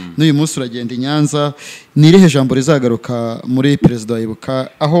kwibukirwa n'uyu munsi uragenda i Nyanza nirihe jambo rizagaruka muri Perezida wa Ibuka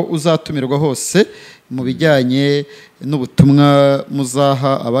aho uzatumirwa hose mu bijyanye n'ubutumwa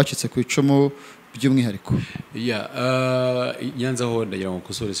muzaha abacitse ku icumu by'umwihariko Nyanza ho ndagira ngo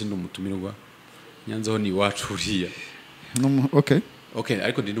kusore sindi umutumirwa Nyanza ho ni iwacu uriya okay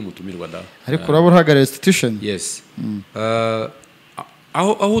ariko ndi n'umutumirwa da ariko uraba uhagarariye institution yes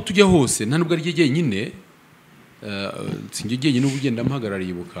aho tujya hose nta nubwo ari rye nyine sinjye nyine ubugenda mpagarariye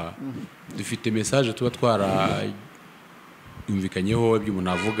Ibuka dufite message tuba twarayumvikanyeho ibyo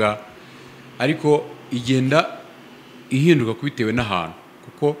umuntu avuga ariko igenda ihinduka kubitewe n'ahantu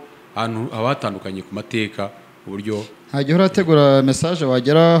kuko ahantu abatandukanye ku mateka uburyo hajya urategura message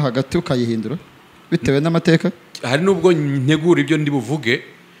wagera hagati ukayihindura bitewe n'amateka hari nubwo ntegura ibyo ndi buvuge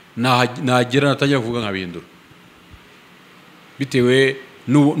nagera natangira kuvuga nkabihindura bitewe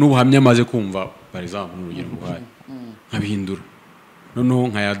n'ubuhamya maze kumva par exemple n'urugero nguhaye nkabihindura noneho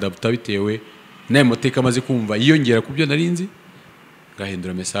nkayadapta bitewe n'ayo mateka maze kumva yiyongera ku byo narinzi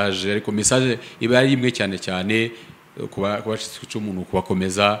ngahindura message ariko message iba ari imwe cyane cyane kubashitse umuntu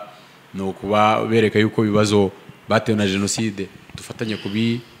kubakomeza no kuba bereka yuko bibazo batewe na jenoside dufatanye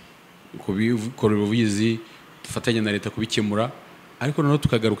kubikorera ubuvugizi dufatanye na leta kubikemura ariko noneho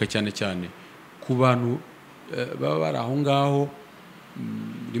tukagaruka cyane cyane ku bantu baba bari aho ngaho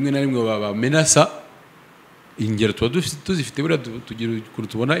rimwe na rimwe bamenasa ingero tuba tuzifite buriya tugira ukuntu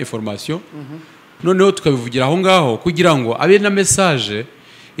tubona information noneho tukabivugira aho ngaho kugira ngo abe na message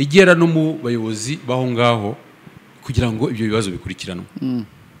igera no mu bayobozi baho ngaho kugira ngo ibyo bibazo bikurikiranwe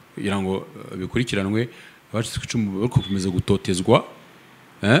kugira ngo bikurikiranwe abacitse ku icumu bari gukomeza gutotezwa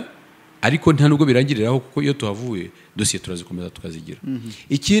ariko nta nubwo birangiriraho kuko iyo tuhavuye dosiye turazikomeza tukazigira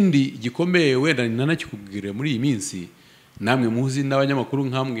ikindi gikomeye wenda nanakikubwira muri iyi minsi namwe muzi n'abanyamakuru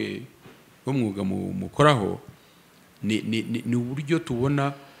nkamwe bo mwuga mukoraho ni uburyo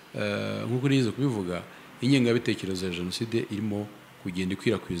tubona nk'uko nizo kubivuga ingengabitekerezo ya jenoside irimo kugenda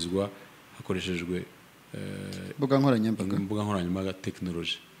ikwirakwizwa hakoreshejwe mbuga nkoranyambaga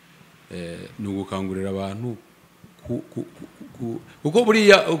tekinoloji ni ugukangurira abantu kuko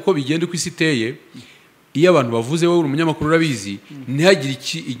buriya uko bigenda uko isi iteye iyo abantu bavuze wowe uri umunyamakuru urabizi ntihagire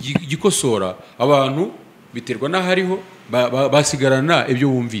igikosora abantu biterwa n'ahariho basigarana ibyo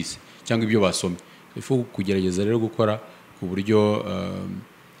bumvise cyangwa ibyo basomye ifu kugerageza rero gukora ku buryo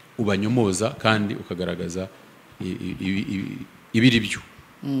ubanyomoza kandi ukagaragaza ibiri byo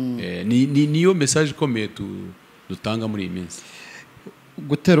niyo message ikomeye dutanga muri iyi minsi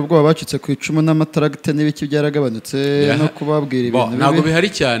gutera ubwoba bacitse ku icumu n'amataragite n'ibiki byaragabanutse no kubabwira ibintu bibi ntabwo bihari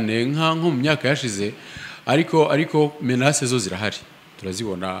cyane nko mu myaka yashize ariko menace zo zirahari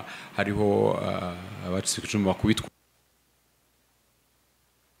turazibona hariho abacitse ku icumu bakubitwa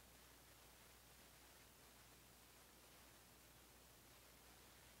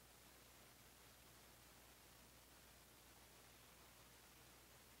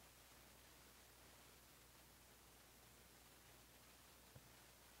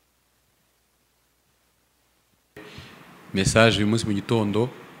message uyu munsi mu gitondo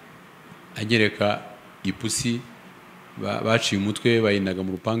anyereka ipusi baciye umutwe bayinaga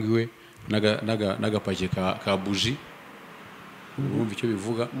mu rupangu iwe n'agapaki ka buji urumva icyo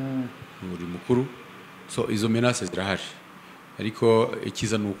bivuga muri mukuru so izo menace zirahari ariko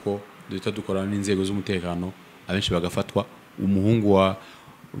ikiza nuko duhita dukorana n'inzego z'umutekano abenshi bagafatwa umuhungu wa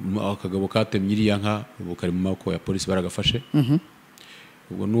akagabo katemye iriya nka ubu kari mu maboko ya polisi baragafashe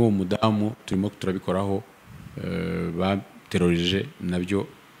ubwo n'uwo mudamu turimo turabikoraho baterorije nabyo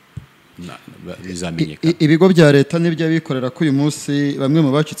bizamenyekana ibigo bya leta n'ibyo bikorera ko uyu munsi bamwe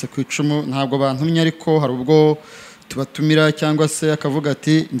mu bacitse ku icumu ntabwo bantumye ariko hari ubwo tubatumira cyangwa se akavuga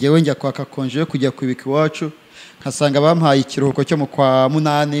ati ngewe njya kwaka konje yo kujya kwibika iwacu nkasanga bampaye ikiruhuko cyo mu kwa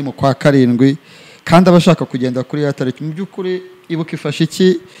 8 mu kwa 7 kandi abashaka kugenda kuri ya tariki mu by'ukuri ibuka ifasha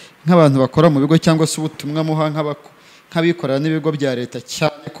iki nk'abantu bakora mu bigo cyangwa se ubutumwa muha nk'abikorera n'ibigo bya leta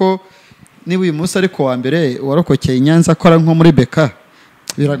cyane ko niba uyu munsi ariko wa mbere warokokeye i Nyanza akora nko muri beka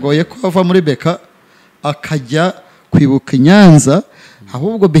biragoye ko ava muri beka akajya kwibuka i Nyanza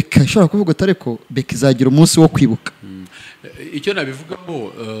ahubwo beka ishobora kuvuga utari ko beka izagira umunsi wo kwibuka icyo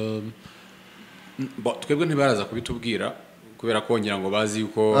nabivugaho twebwe ntibaraza kubitubwira kubera ko ngira ngo bazi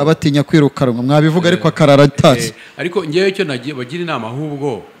yuko abatinya kwirukanwa mwabivuga ariko akarara atazi ariko ngewe icyo nagiye bagira inama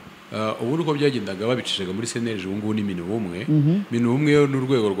ahubwo ubu uko byagendaga babicishaga muri seneje ubu ngubu ni minu bumwe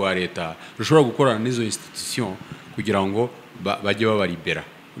n'urwego rwa leta rushobora gukorana n'izo institution kugira ngo bajye babaribera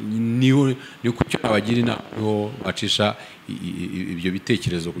ni kucyo abagira inama bacisha ibyo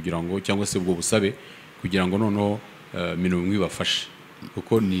bitekerezo kugira ngo cyangwa se ubwo busabe kugira ngo noneho minu bumwe bafashe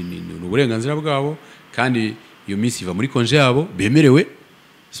kuko ni uburenganzira bwabo kandi iyo minsi iva muri konje yabo bemerewe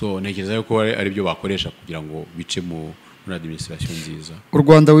so ntekereza yuko ari byo bakoresha kugira ngo bice muri administration nziza u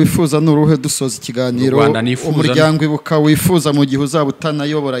Rwanda wifuza n'uruhe dusoza ikiganiro umuryango ibuka wifuza mu gihe uzaba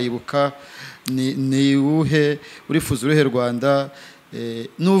utanayobora ibuka ni uhe urifuza uruhe Rwanda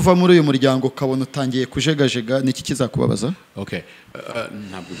nuva muri uyu muryango ukabona utangiye kujegajega niki kizakubabaza okay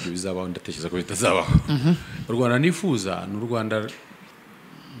ntabwo ibyo bizabaho ndatekereza ko bitazabaho u Rwanda nifuza n'u Rwanda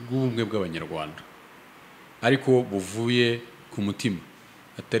rw'ubumwe bw'abanyarwanda ariko buvuye ku mutima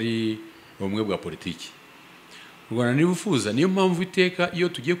atari ubumwe bwa politiki u Rwanda nifuza niyo mpamvu iteka iyo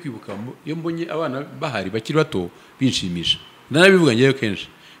tugiye kwibuka iyo mbonye abana bahari bakiri bato binshimisha narabivuga ngewe kenshi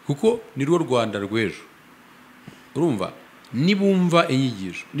kuko ni rwo Rwanda rw'ejo urumva nibumva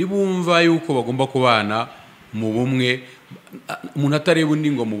inyigisho nibumva yuko bagomba kubana mu bumwe umuntu atareba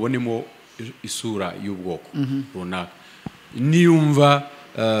undi ngo mubonemo isura y'ubwoko runaka niyumva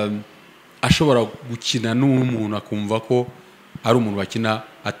ashobora gukina n'umuntu akumva ko ari umuntu bakina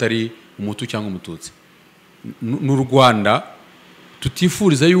atari umutu cyangwa umututsi n'u Rwanda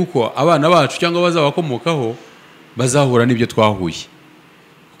tutifuriza yuko abana bacu cyangwa bazabakomokaho bazahura n'ibyo twahuye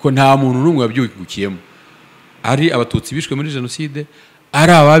kuko nta muntu n'umwe wabyukiyemo ari abatutsi bishwe muri jenoside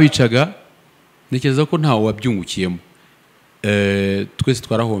ari ababicaga ntekereza ko ntawe wabyungukiyemo twese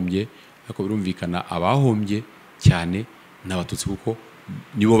twarahombye ariko birumvikana abahombye cyane n'abatutsi kuko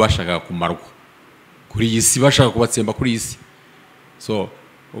nibo bashaka kumarwa kuri iyi si bashaka kubatsemba kuri iyi si so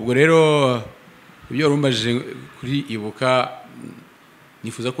ubwo rero ibyo rumbaje kuri ibuka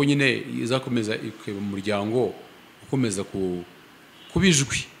nifuza ko nyine izakomeza ikaba umuryango ukomeza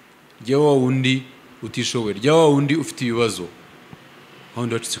kubijwi rya wa wundi utishoboye, rya wa wundi ufite ibibazo, aho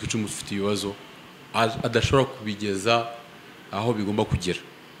ndi wacitse ku icumu ufite ibibazo adashobora kubigeza aho bigomba kugera.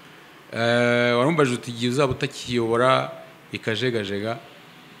 Warumbaje uti igihe uzaba utakiyobora ikajegajega,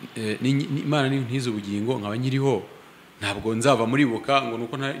 Imana ntize ubugingo nkaba nkiriho, ntabwo nzava muri Ibuka ngo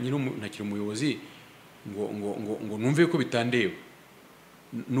nuko ntakiri umuyobozi ngo numve ko bitandeba.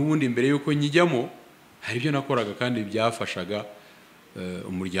 N'ubundi mbere yuko nyijyamo hari ibyo nakoraga kandi byafashaga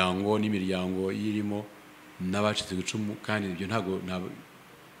umuryango n'imiryango yirimo n'abacitse ku icumu, kandi ibyo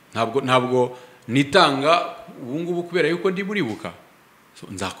ntabwo nitanga ubu ngubu kubera yuko ndi muri Ibuka.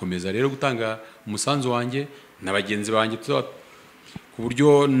 Nzakomeza rero gutanga umusanzu wanjye na bagenzi banjye, ku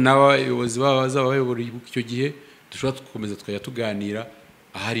buryo n'abayobozi bazaba bayobora icyo gihe dushobora gukomeza tukajya tuganira,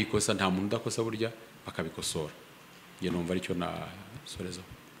 ahari ikosa nta muntu udakosa burya bakabikosora. Njye numva aricyo nasoreza.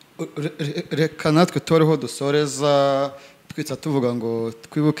 Reka natwe toreho dusoreza twitsa tuvuga ngo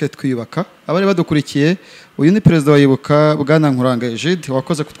twibuke twiyubaka. Abari badukurikiye, uyu ni Perezida wa Ibuka Bwana NKURANGA Egide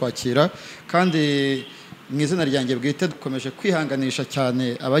wakoze kutwakira, kandi mu izina ryanjye bwite dukomeje kwihanganisha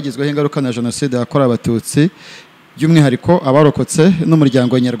cyane abagizweho ingaruka na Jenoside yakorewe Abatutsi, by'umwihariko abarokotse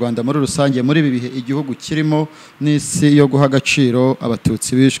n'umuryango nyarwanda muri rusange muri ibi bihe igihugu kirimo n'isi yo guha agaciro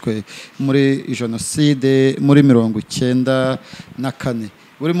Abatutsi bishwe muri Jenoside muri 1994.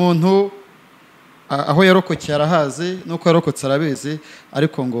 Buri muntu aho yarokokeye arahazi nuko yarokotse arabizi,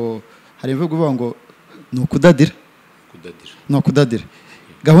 ariko ngo hari imvugo ivuga ngo ni ukudadira.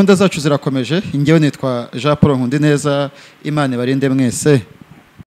 Gahunda zacu zirakomeje. Njyewe nitwa Jean Paul Nkundineza. Imana ibarinde mwese.